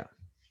back. Yeah.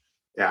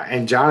 Yeah.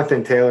 And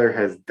Jonathan Taylor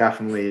has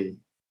definitely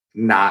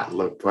not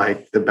looked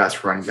like the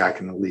best running back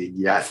in the league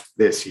yet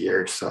this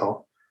year.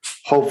 So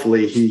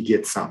hopefully he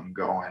gets something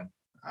going.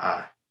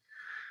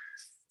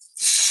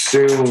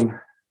 soon.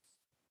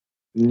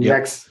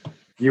 Next,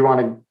 you want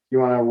to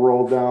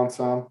roll down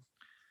some?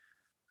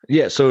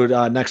 Yeah. So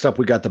next up,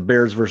 we got the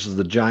Bears versus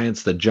the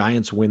Giants. The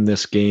Giants win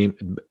this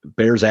game.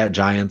 Bears at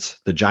Giants.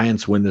 The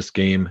Giants win this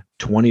game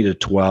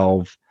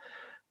 20-12.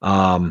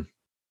 I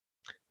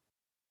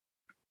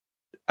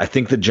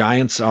think the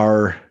Giants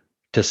are,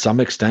 to some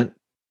extent,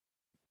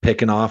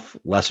 picking off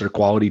lesser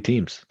quality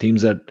teams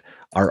that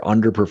are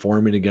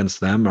underperforming against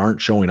them,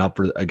 aren't showing up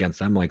against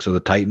them. Like, so the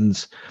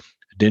Titans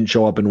didn't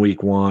show up in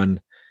week 1.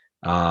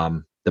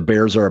 The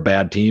Bears are a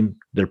bad team.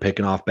 They're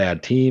picking off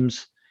bad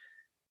teams.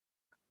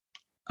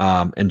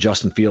 And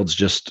Justin Fields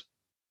just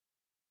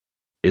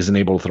isn't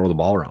able to throw the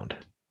ball around.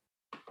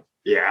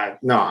 Yeah,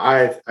 no,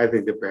 I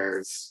think the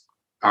Bears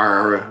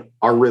are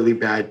a really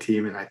bad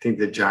team, and I think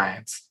the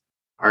Giants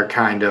are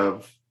kind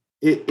of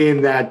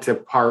in that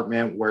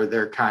department where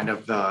they're kind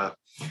of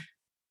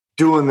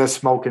doing the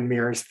smoke and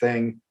mirrors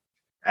thing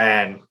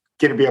and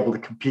going to be able to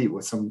compete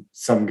with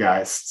some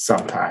guys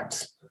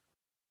sometimes.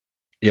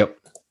 Yep.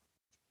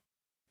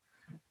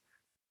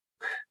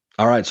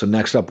 All right, so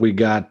next up we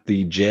got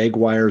the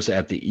Jaguars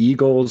at the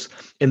Eagles,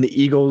 and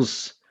the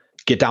Eagles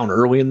get down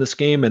early in this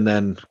game and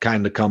then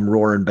kind of come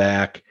roaring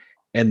back,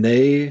 and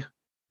they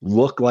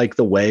look like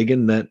the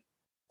wagon that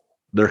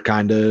their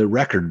kind of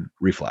record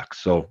reflects.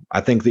 So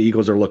I think the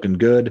Eagles are looking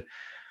good.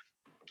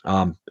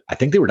 I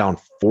think they were down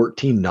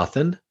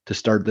 14-0 to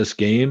start this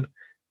game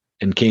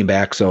and came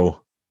back.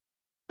 So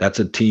that's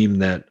a team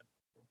that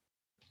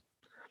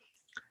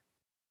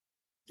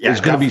is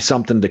going to be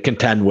something to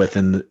contend with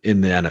in the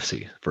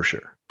NFC for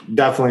sure.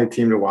 Definitely a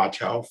team to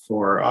watch out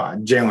for.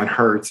 Jalen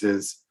Hurts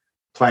is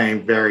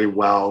playing very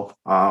well.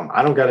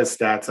 I don't got his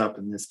stats up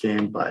in this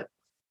game, but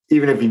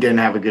even if he didn't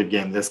have a good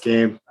game this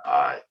game,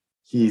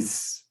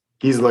 he's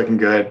looking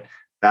good.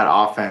 That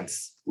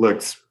offense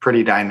looks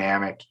pretty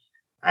dynamic,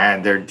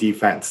 and their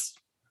defense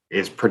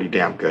is pretty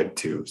damn good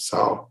too.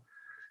 So,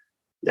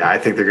 yeah, I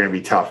think they're going to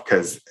be tough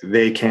because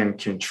they can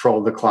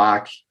control the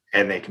clock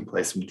and they can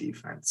play some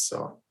defense.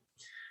 So,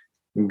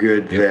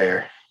 good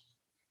there.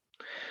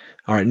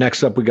 All right,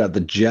 next up we got the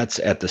Jets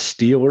at the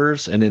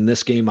Steelers. And in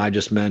this game, I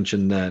just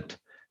mentioned that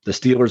the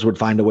Steelers would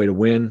find a way to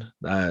win,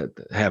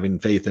 having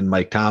faith in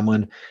Mike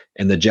Tomlin,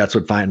 and the Jets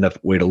would find a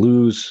way to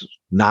lose,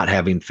 not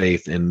having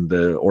faith in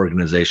the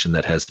organization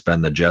that has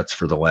been the Jets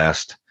for the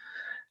last,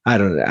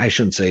 I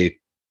shouldn't say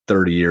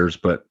 30 years,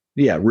 but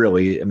yeah,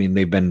 really, I mean,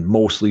 they've been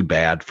mostly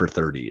bad for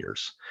 30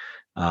 years.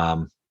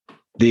 The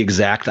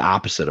exact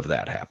opposite of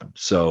that happened.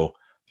 So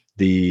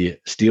the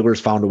Steelers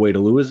found a way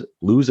to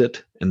lose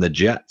it, and the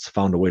Jets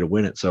found a way to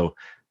win it. So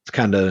it's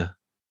kind of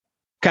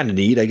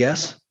neat, I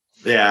guess.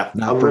 Yeah.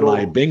 Not for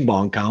my bing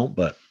bong count,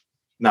 but.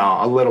 No,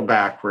 a little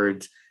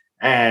backwards.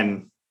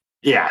 And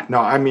yeah, no,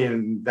 I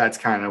mean, that's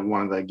kind of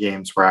one of the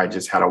games where I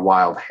just had a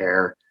wild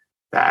hair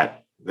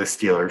that the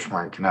Steelers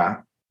weren't going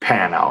to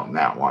pan out in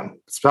that one.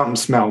 Something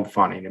smelled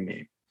funny to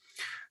me.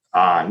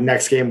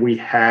 Next game we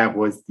have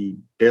was the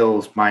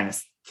Bills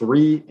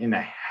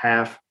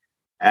 -3.5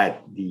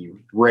 at the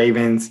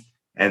Ravens,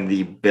 and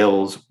the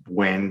Bills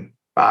win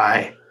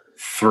by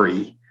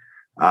 3.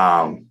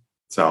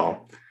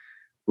 So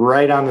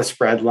right on the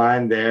spread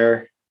line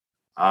there.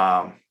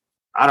 I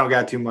don't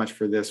got too much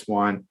for this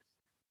one,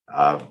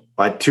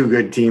 but two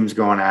good teams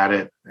going at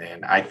it,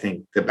 and I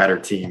think the better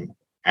team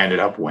ended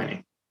up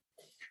winning.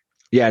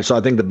 Yeah, so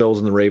I think the Bills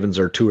and the Ravens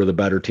are two of the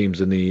better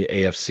teams in the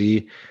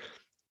AFC,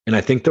 and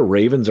I think the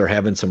Ravens are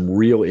having some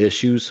real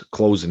issues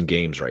closing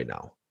games right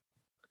now.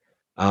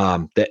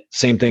 That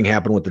same thing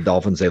happened with the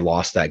Dolphins. They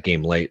lost that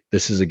game late.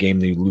 This is a game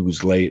that you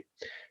lose late.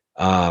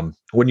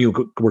 When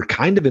you were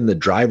kind of in the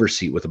driver's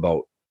seat with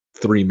about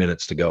 3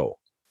 minutes to go.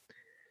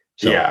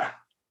 So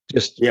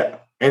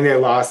and they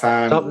lost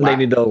on something they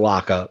need to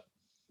lock up.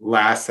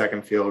 Last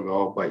second field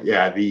goal. But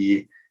yeah,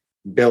 the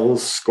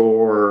Bills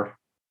score,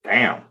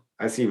 damn,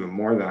 that's even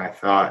more than I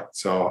thought.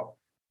 So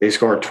they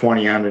scored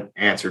 20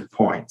 unanswered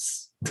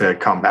points to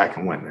come back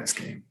and win this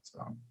game.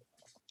 So.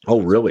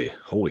 Oh, really?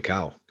 Holy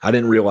cow. I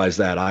didn't realize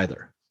that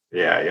either.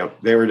 Yeah,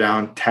 yep. They were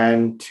down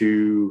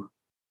 10-20.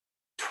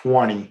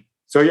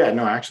 So yeah,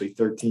 no, actually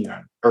 13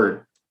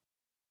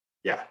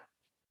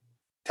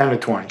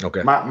 10-20.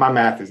 Okay. My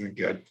math isn't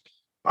good,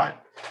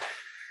 but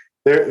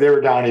they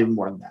were down even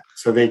more than that.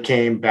 So they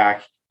came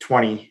back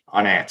 20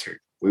 unanswered,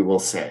 we will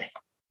say.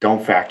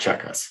 Don't fact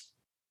check us.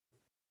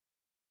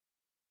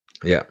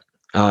 Yeah.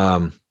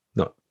 No.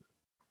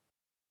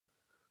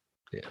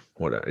 Yeah,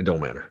 whatever. It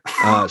don't matter.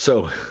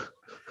 So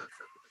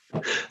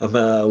I'm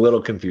a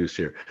little confused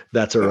here.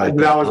 That's all right.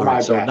 That was my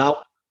bad. So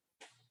now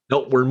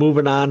we're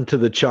moving on to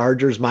the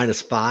Chargers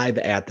 -5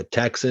 at the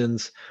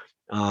Texans.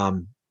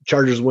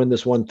 Chargers win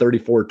this one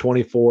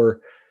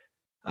 34-24.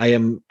 I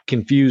am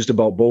confused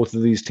about both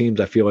of these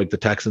teams. I feel like the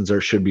Texans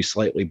should be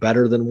slightly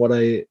better than what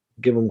I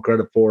give them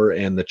credit for,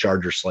 and the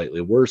Chargers slightly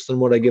worse than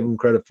what I give them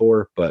credit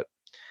for. But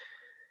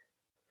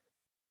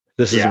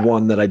this is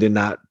one that I did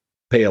not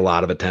pay a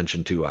lot of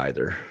attention to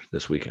either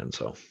this weekend.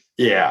 So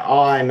yeah,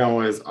 all I know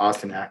is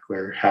Austin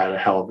Eckler had a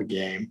hell of a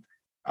game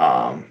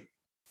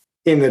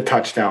in the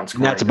touchdown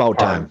scoring. And that's about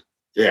time.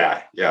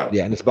 Yeah. Yeah,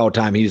 and it's about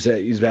time. He's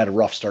had a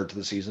rough start to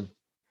the season.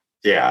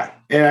 Yeah.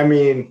 And I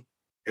mean,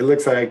 it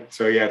looks like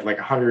he had like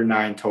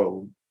 109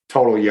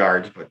 total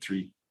yards, but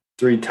three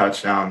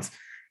touchdowns.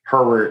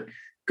 Herbert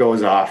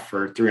goes off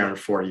for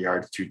 340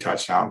 yards, 2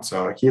 touchdowns.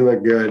 So he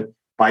looked good.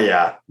 But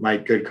yeah,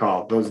 Mike, good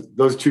call.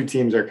 Those two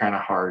teams are kind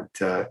of hard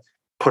to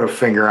put a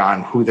finger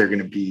on who they're going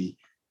to be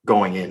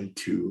going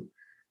into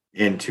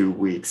in 2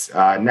 weeks.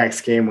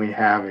 Next game we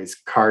have is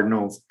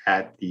Cardinals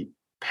at the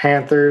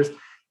Panthers,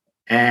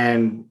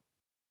 and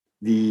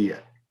the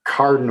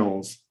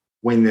Cardinals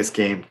win this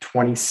game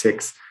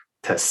 26-16.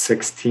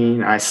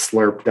 I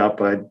slurped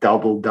up a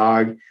double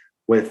dog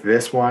with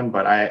this one,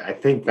 but I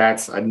think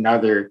that's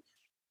another.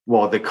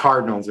 Well, the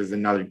Cardinals is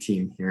another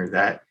team here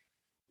that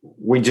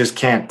we just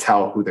can't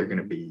tell who they're going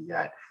to be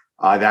yet.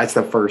 That's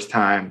the first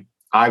time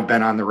I've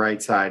been on the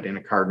right side in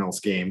a Cardinals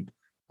game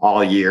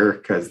all year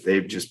because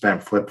they've just been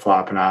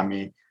flip-flopping on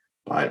me.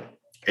 But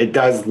it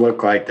does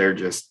look like they're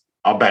just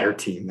a better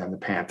team than the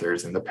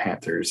Panthers, and the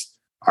Panthers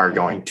are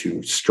going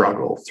to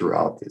struggle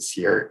throughout this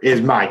year,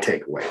 is my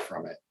takeaway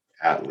from it,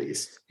 at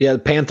least. Yeah,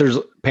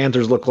 the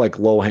Panthers look like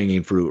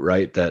low-hanging fruit,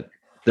 right? That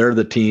they're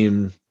the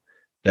team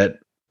that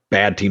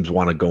bad teams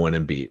want to go in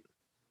and beat,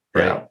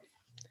 right?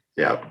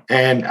 Yeah.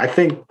 And I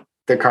think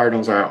the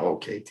Cardinals are an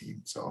okay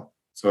team. So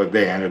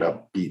they ended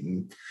up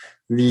beating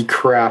the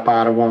crap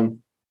out of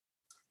them.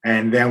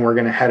 And then we're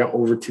going to head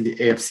over to the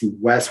AFC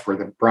West, where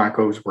the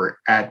Broncos were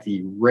at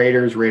the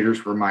Raiders.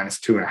 Raiders were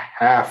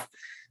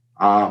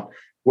 -2.5,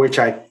 which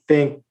I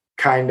think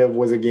kind of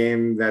was a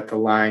game that the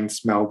line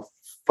smelled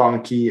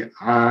funky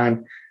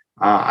on.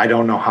 I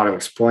don't know how to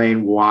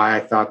explain why I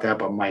thought that,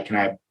 but Mike and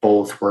I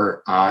both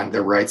were on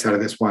the right side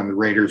of this one. The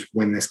Raiders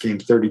win this game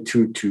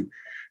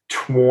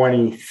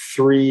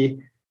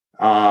 32-23.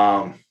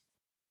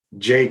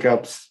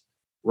 Jacobs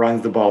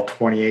runs the ball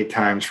 28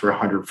 times for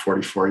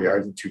 144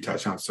 yards and 2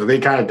 touchdowns. So they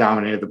kind of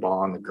dominated the ball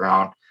on the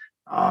ground.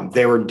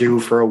 They were due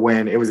for a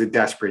win. It was a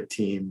desperate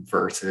team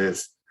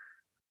versus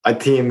a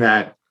team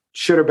that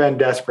should have been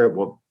desperate,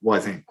 but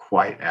wasn't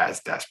quite as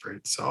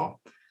desperate. So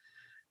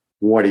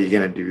what are you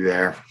going to do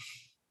there?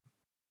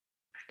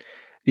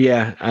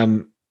 Yeah, I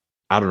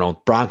don't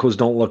know. Broncos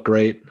don't look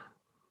great.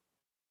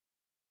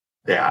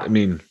 Yeah. I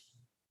mean,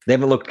 they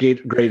haven't looked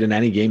great in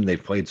any game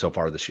they've played so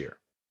far this year.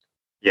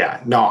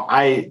 Yeah, no,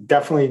 I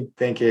definitely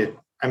think it.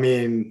 I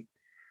mean,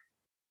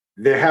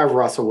 they have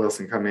Russell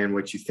Wilson come in,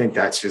 which you think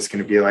that's just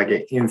going to be like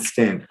an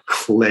instant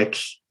click,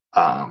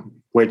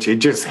 which it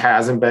just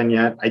hasn't been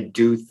yet. I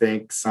do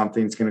think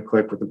something's going to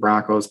click with the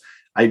Broncos.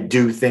 I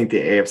do think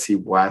the AFC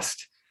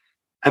West,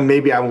 and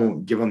maybe I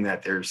won't give them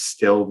that they're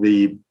still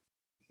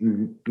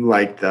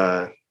like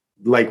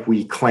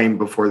we claimed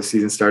before the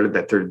season started,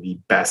 that they're the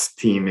best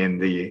team in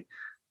the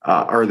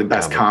or the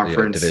best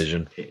conference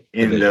division the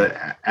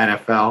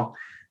NFL.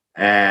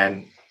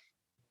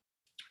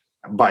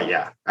 But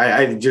yeah,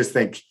 I just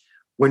think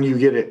when you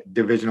get it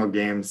divisional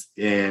games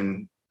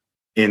in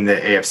the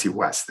AFC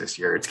West this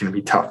year, it's going to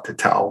be tough to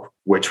tell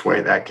which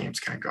way that game's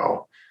going to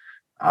go.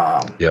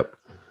 Yep.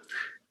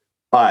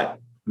 But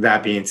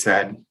that being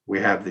said, we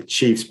have the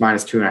Chiefs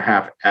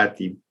 -2.5 at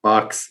the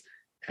Bucs,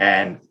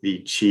 and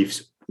the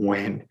Chiefs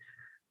win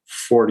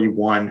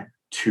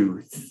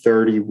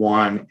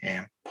 41-31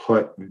 and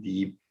put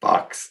the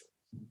Bucs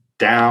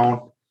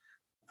down.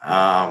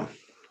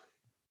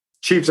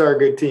 Chiefs are a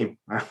good team.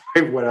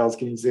 What else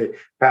can you say?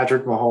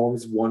 Patrick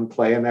Mahomes' one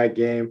play in that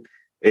game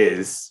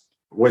was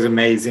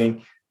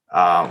amazing.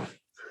 I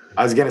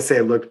was gonna say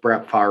it looked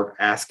Brett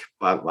Favre-esque,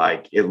 but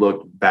like it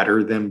looked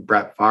better than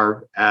Brett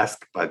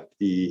Favre-esque. But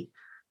the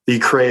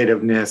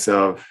creativeness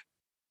of,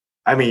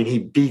 I mean, he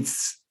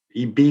beats a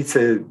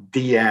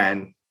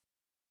DN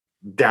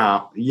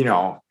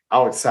down,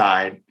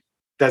 outside,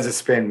 does a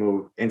spin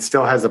move, and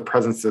still has a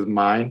presence of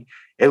mind.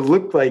 It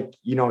looked like,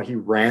 he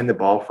ran the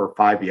ball for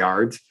 5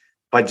 yards,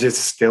 but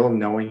just still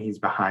knowing he's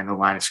behind the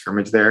line of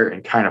scrimmage there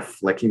and kind of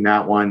flicking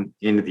that one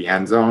into the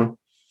end zone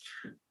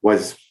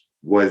was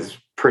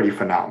pretty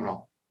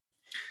phenomenal.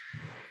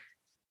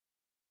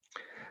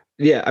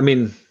 Yeah, I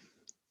mean,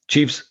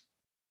 Chiefs,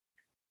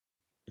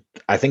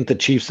 I think the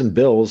Chiefs and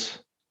Bills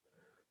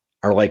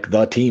are like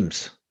the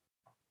teams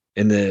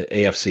in the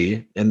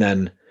AFC. And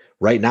then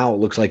right now it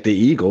looks like the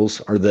Eagles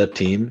are the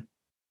team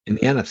in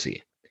the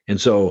NFC. And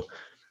so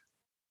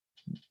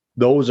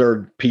those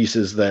are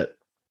pieces that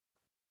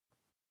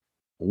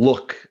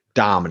look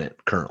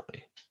dominant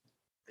currently.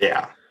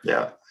 Yeah.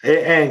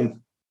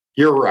 And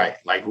you're right.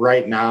 Like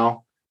right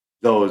now,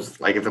 if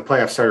the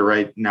playoffs started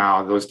right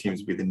now, those teams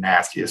would be the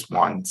nastiest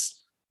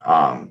ones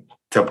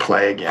to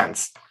play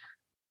against.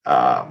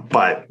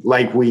 But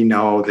like we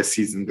know, the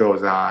season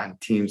goes on,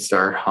 teams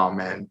start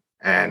humming,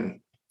 and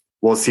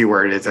we'll see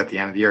where it is at the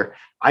end of the year.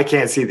 I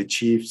can't see the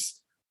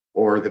Chiefs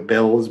or the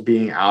Bills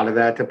being out of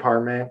that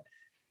department.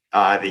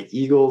 The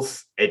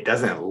Eagles, it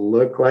doesn't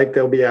look like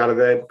they'll be out of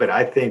that, but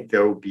I think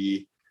there will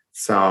be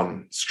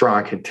some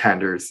strong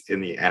contenders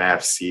in the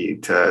NFC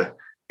to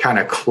kind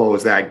of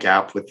close that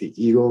gap with the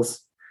Eagles.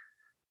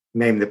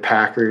 Name the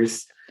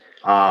Packers.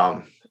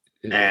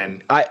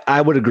 And I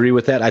would agree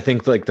with that. I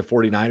think like the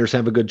 49ers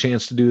have a good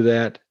chance to do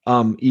that.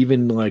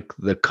 Even like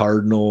the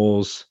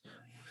Cardinals,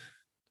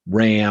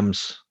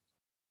 Rams,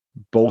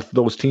 both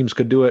those teams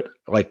could do it.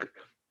 Like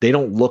they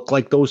don't look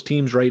like those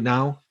teams right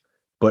now,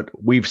 but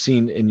we've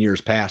seen in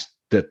years past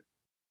that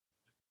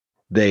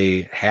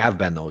they have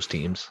been those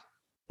teams,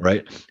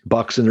 right?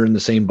 Bucks are in the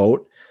same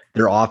boat.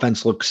 Their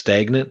offense looks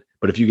stagnant,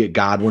 but if you get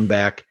Godwin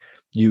back,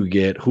 you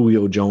get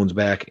Julio Jones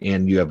back,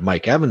 and you have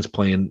Mike Evans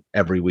playing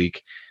every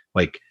week,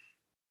 like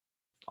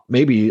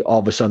maybe all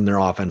of a sudden their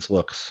offense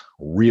looks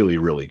really,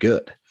 really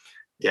good.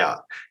 Yeah.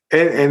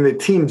 And the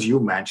teams you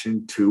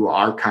mentioned too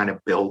are kind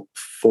of built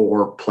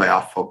for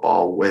playoff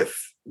football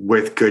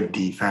with good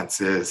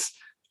defenses.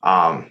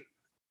 I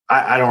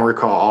don't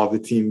recall all the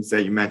teams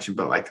that you mentioned,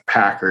 but like the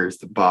Packers,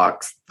 the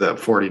Bucks, the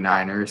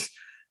 49ers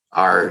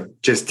are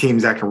just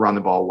teams that can run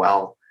the ball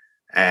well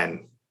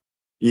and,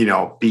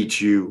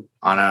 beat you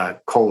on a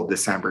cold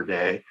December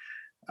day.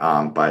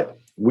 But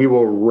we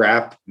will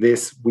wrap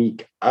this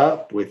week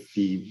up with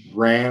the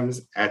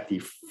Rams at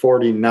the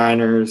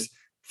 49ers.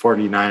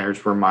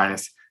 49ers were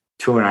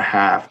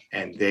 -2.5,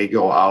 and they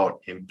go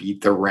out and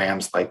beat the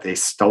Rams like they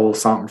stole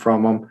something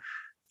from them.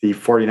 The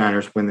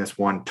 49ers win this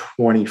one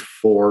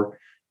 24-9.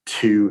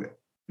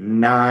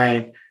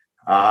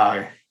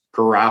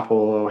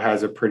 Garoppolo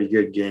has a pretty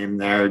good game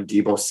there.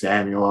 Deebo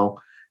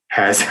Samuel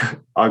has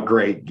a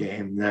great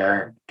game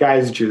there.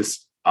 Guy's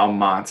just a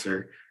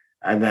monster.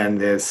 And then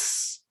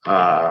this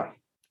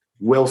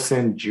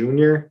Wilson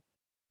Jr.,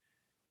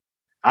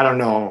 I don't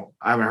know.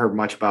 I haven't heard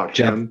much about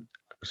him.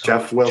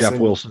 Jeff Wilson. Jeff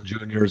Wilson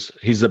Jr.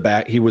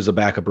 He was a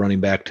backup running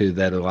back to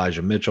that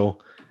Elijah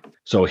Mitchell.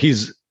 So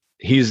he's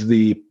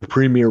the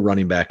premier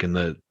running back in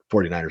the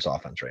 49ers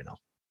offense right now.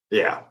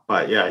 Yeah,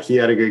 but yeah, he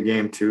had a good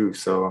game too.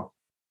 So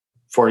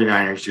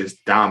 49ers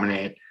just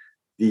dominate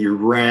the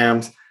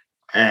Rams.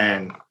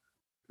 And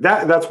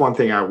that's one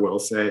thing I will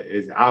say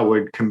is I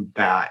would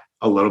combat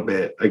a little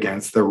bit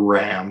against the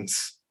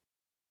Rams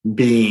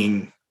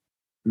being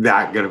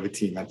that good of a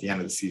team at the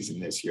end of the season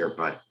this year.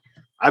 But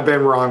I've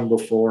been wrong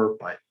before,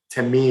 but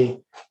to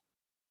me,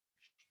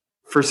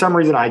 for some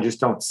reason, I just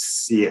don't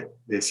see it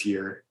this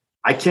year.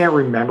 I can't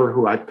remember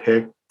who I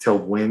picked to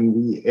win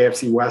the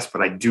AFC West,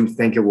 but I do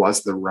think it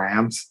was the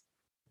Rams.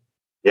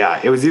 Yeah,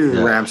 it was either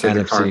the Rams or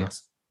the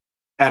Cardinals.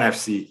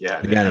 NFC,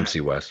 yeah. The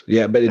NFC West.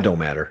 Yeah, but it don't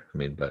matter. I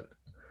mean, but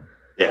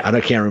yeah,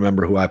 I can't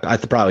remember who I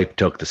probably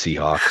took the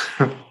Seahawks.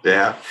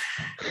 Yeah.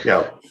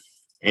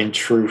 In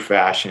true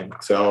fashion.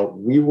 So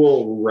we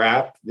will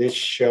wrap this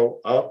show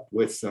up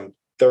with some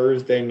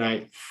Thursday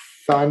Night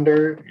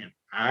Thunder, and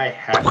I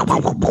have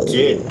to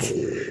get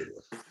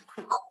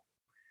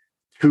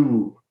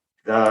to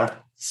the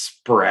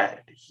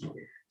spread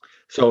here.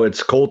 So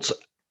it's Colts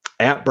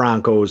at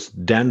Broncos.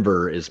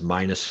 Denver is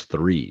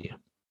 -3.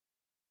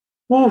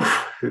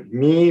 Oof,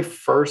 me,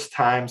 first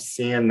time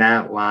seeing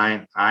that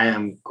line, I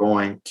am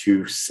going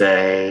to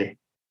say,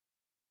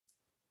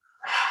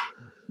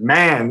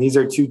 man, these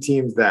are two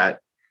teams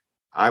that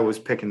I was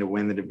picking to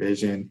win the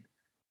division.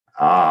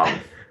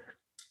 And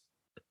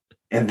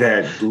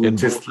that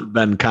just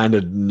been kind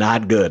of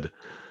not good.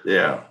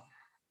 Yeah.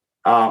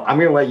 I'm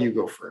going to let you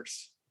go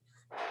first.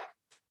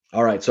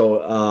 All right.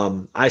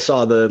 So I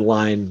saw the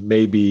line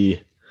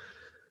maybe,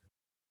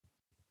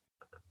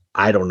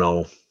 I don't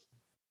know,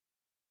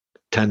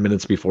 10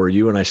 minutes before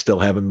you, and I still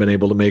haven't been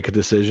able to make a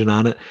decision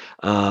on it.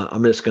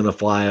 I'm just going to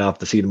fly off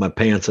the seat of my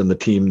pants on the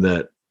team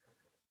that,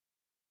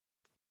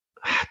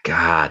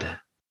 God,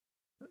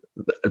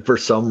 for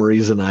some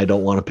reason, I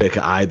don't want to pick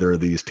either of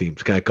these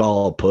teams. Can I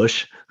call a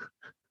push?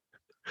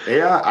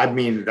 Yeah, I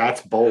mean,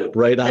 that's bold.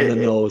 Right on the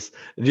nose.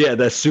 Yeah,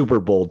 that's super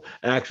bold.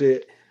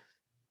 Actually,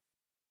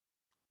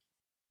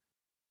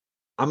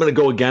 I'm going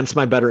to go against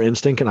my better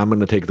instinct, and I'm going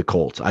to take the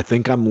Colts. I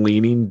think I'm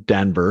leaning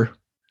Denver.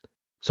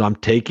 So I'm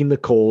taking the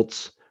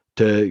Colts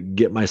to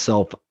get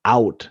myself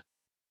out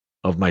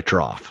of my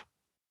trough.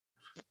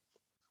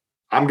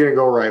 I'm going to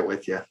go right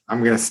with you.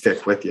 I'm going to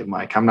stick with you,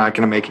 Mike. I'm not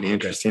going to make it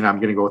interesting. I'm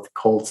going to go with the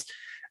Colts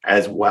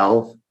as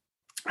well.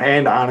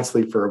 And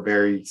honestly, for a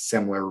very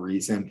similar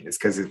reason, is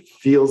because it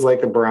feels like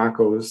the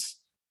Broncos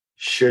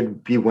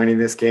should be winning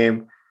this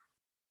game.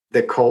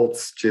 The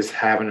Colts just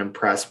haven't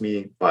impressed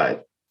me,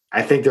 but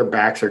I think their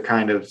backs are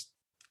kind of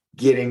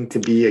getting to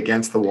be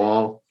against the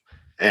wall.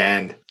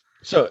 And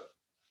so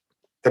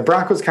the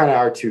Broncos kind of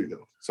are too,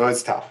 though. So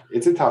it's tough.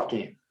 It's a tough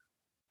game.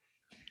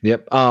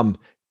 Yep.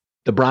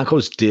 The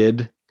Broncos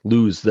did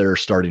lose their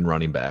starting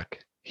running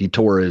back. He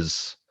tore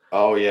his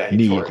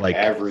knee, like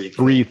everything.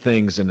 3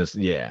 things in his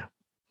Yeah.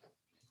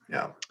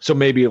 So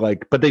maybe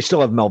but they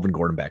still have Melvin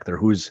Gordon back there,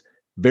 who's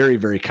very,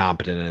 very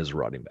competent as a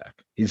running back.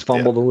 He's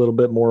fumbled a little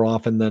bit more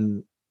often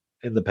than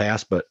in the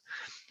past, but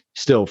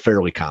still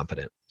fairly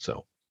competent.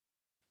 So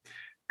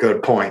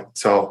good point.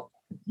 So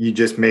you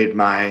just made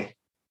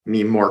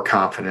me more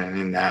confident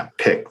in that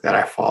pick that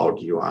I followed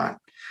you on.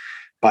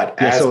 But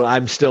so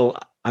I'm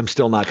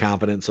still not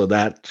confident. So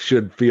that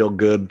should feel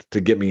good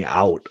to get me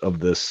out of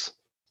this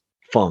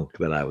funk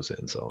that I was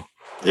in. So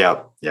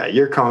Yep. Yeah,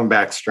 you're coming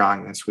back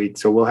strong this week.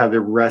 So we'll have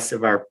the rest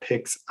of our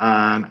picks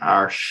on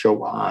our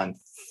show on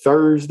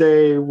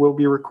Thursday. We'll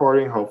be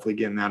recording, hopefully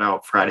getting that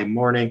out Friday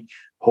morning.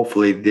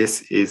 Hopefully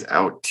this is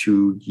out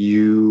to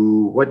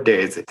you. What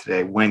day is it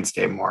today?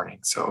 Wednesday morning.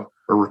 So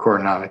we're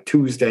recording on a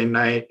Tuesday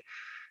night.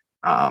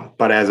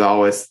 But as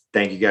always,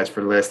 thank you guys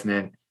for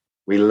listening.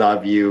 We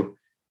love you.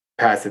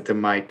 Pass it to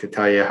Mike to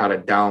tell you how to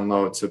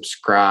download,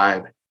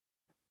 subscribe.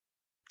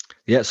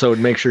 Yeah, so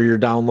make sure you're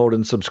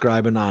downloading,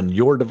 subscribing on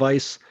your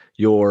device,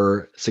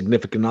 your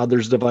significant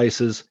other's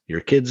devices,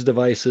 your kids'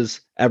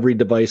 devices, every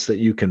device that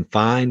you can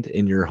find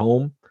in your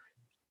home.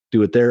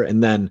 Do it there.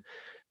 And then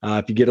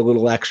if you get a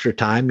little extra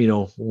time,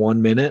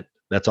 1 minute,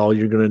 that's all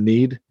you're going to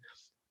need.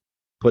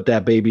 Put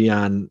that baby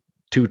on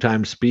 2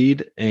 times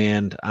speed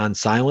and on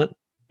silent,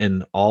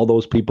 and all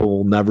those people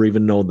will never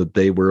even know that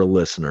they were a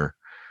listener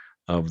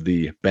of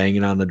the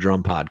Banging on the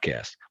Drum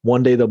podcast.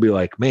 One day they'll be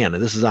like, man,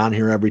 this is on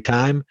here every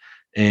time.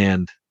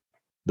 And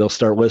they'll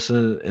start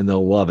listening and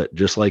they'll love it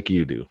just like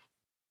you do.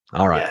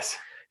 All right. Yes.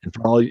 And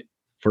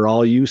for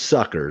all you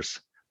suckers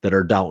that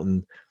are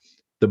doubting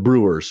the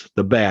Brewers,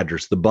 the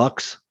Badgers, the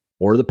Bucks,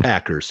 or the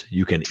Packers,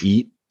 you can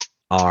eat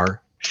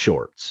our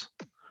shorts.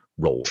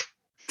 Roll.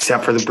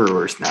 Except for the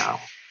Brewers now.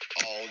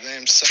 All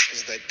them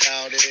suckers that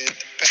doubted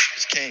the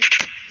Packers can't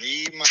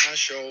eat my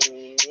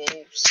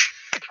shorts.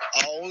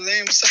 All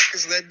them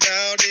suckers that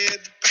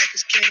doubted the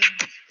Packers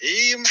can't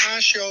eat my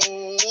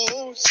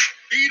shorts.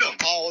 Eat them.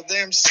 All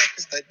them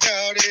suckers that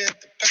doubted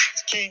the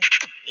Packers can't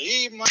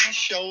eat my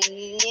shorts.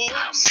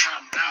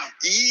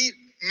 Eat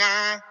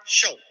my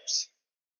shorts.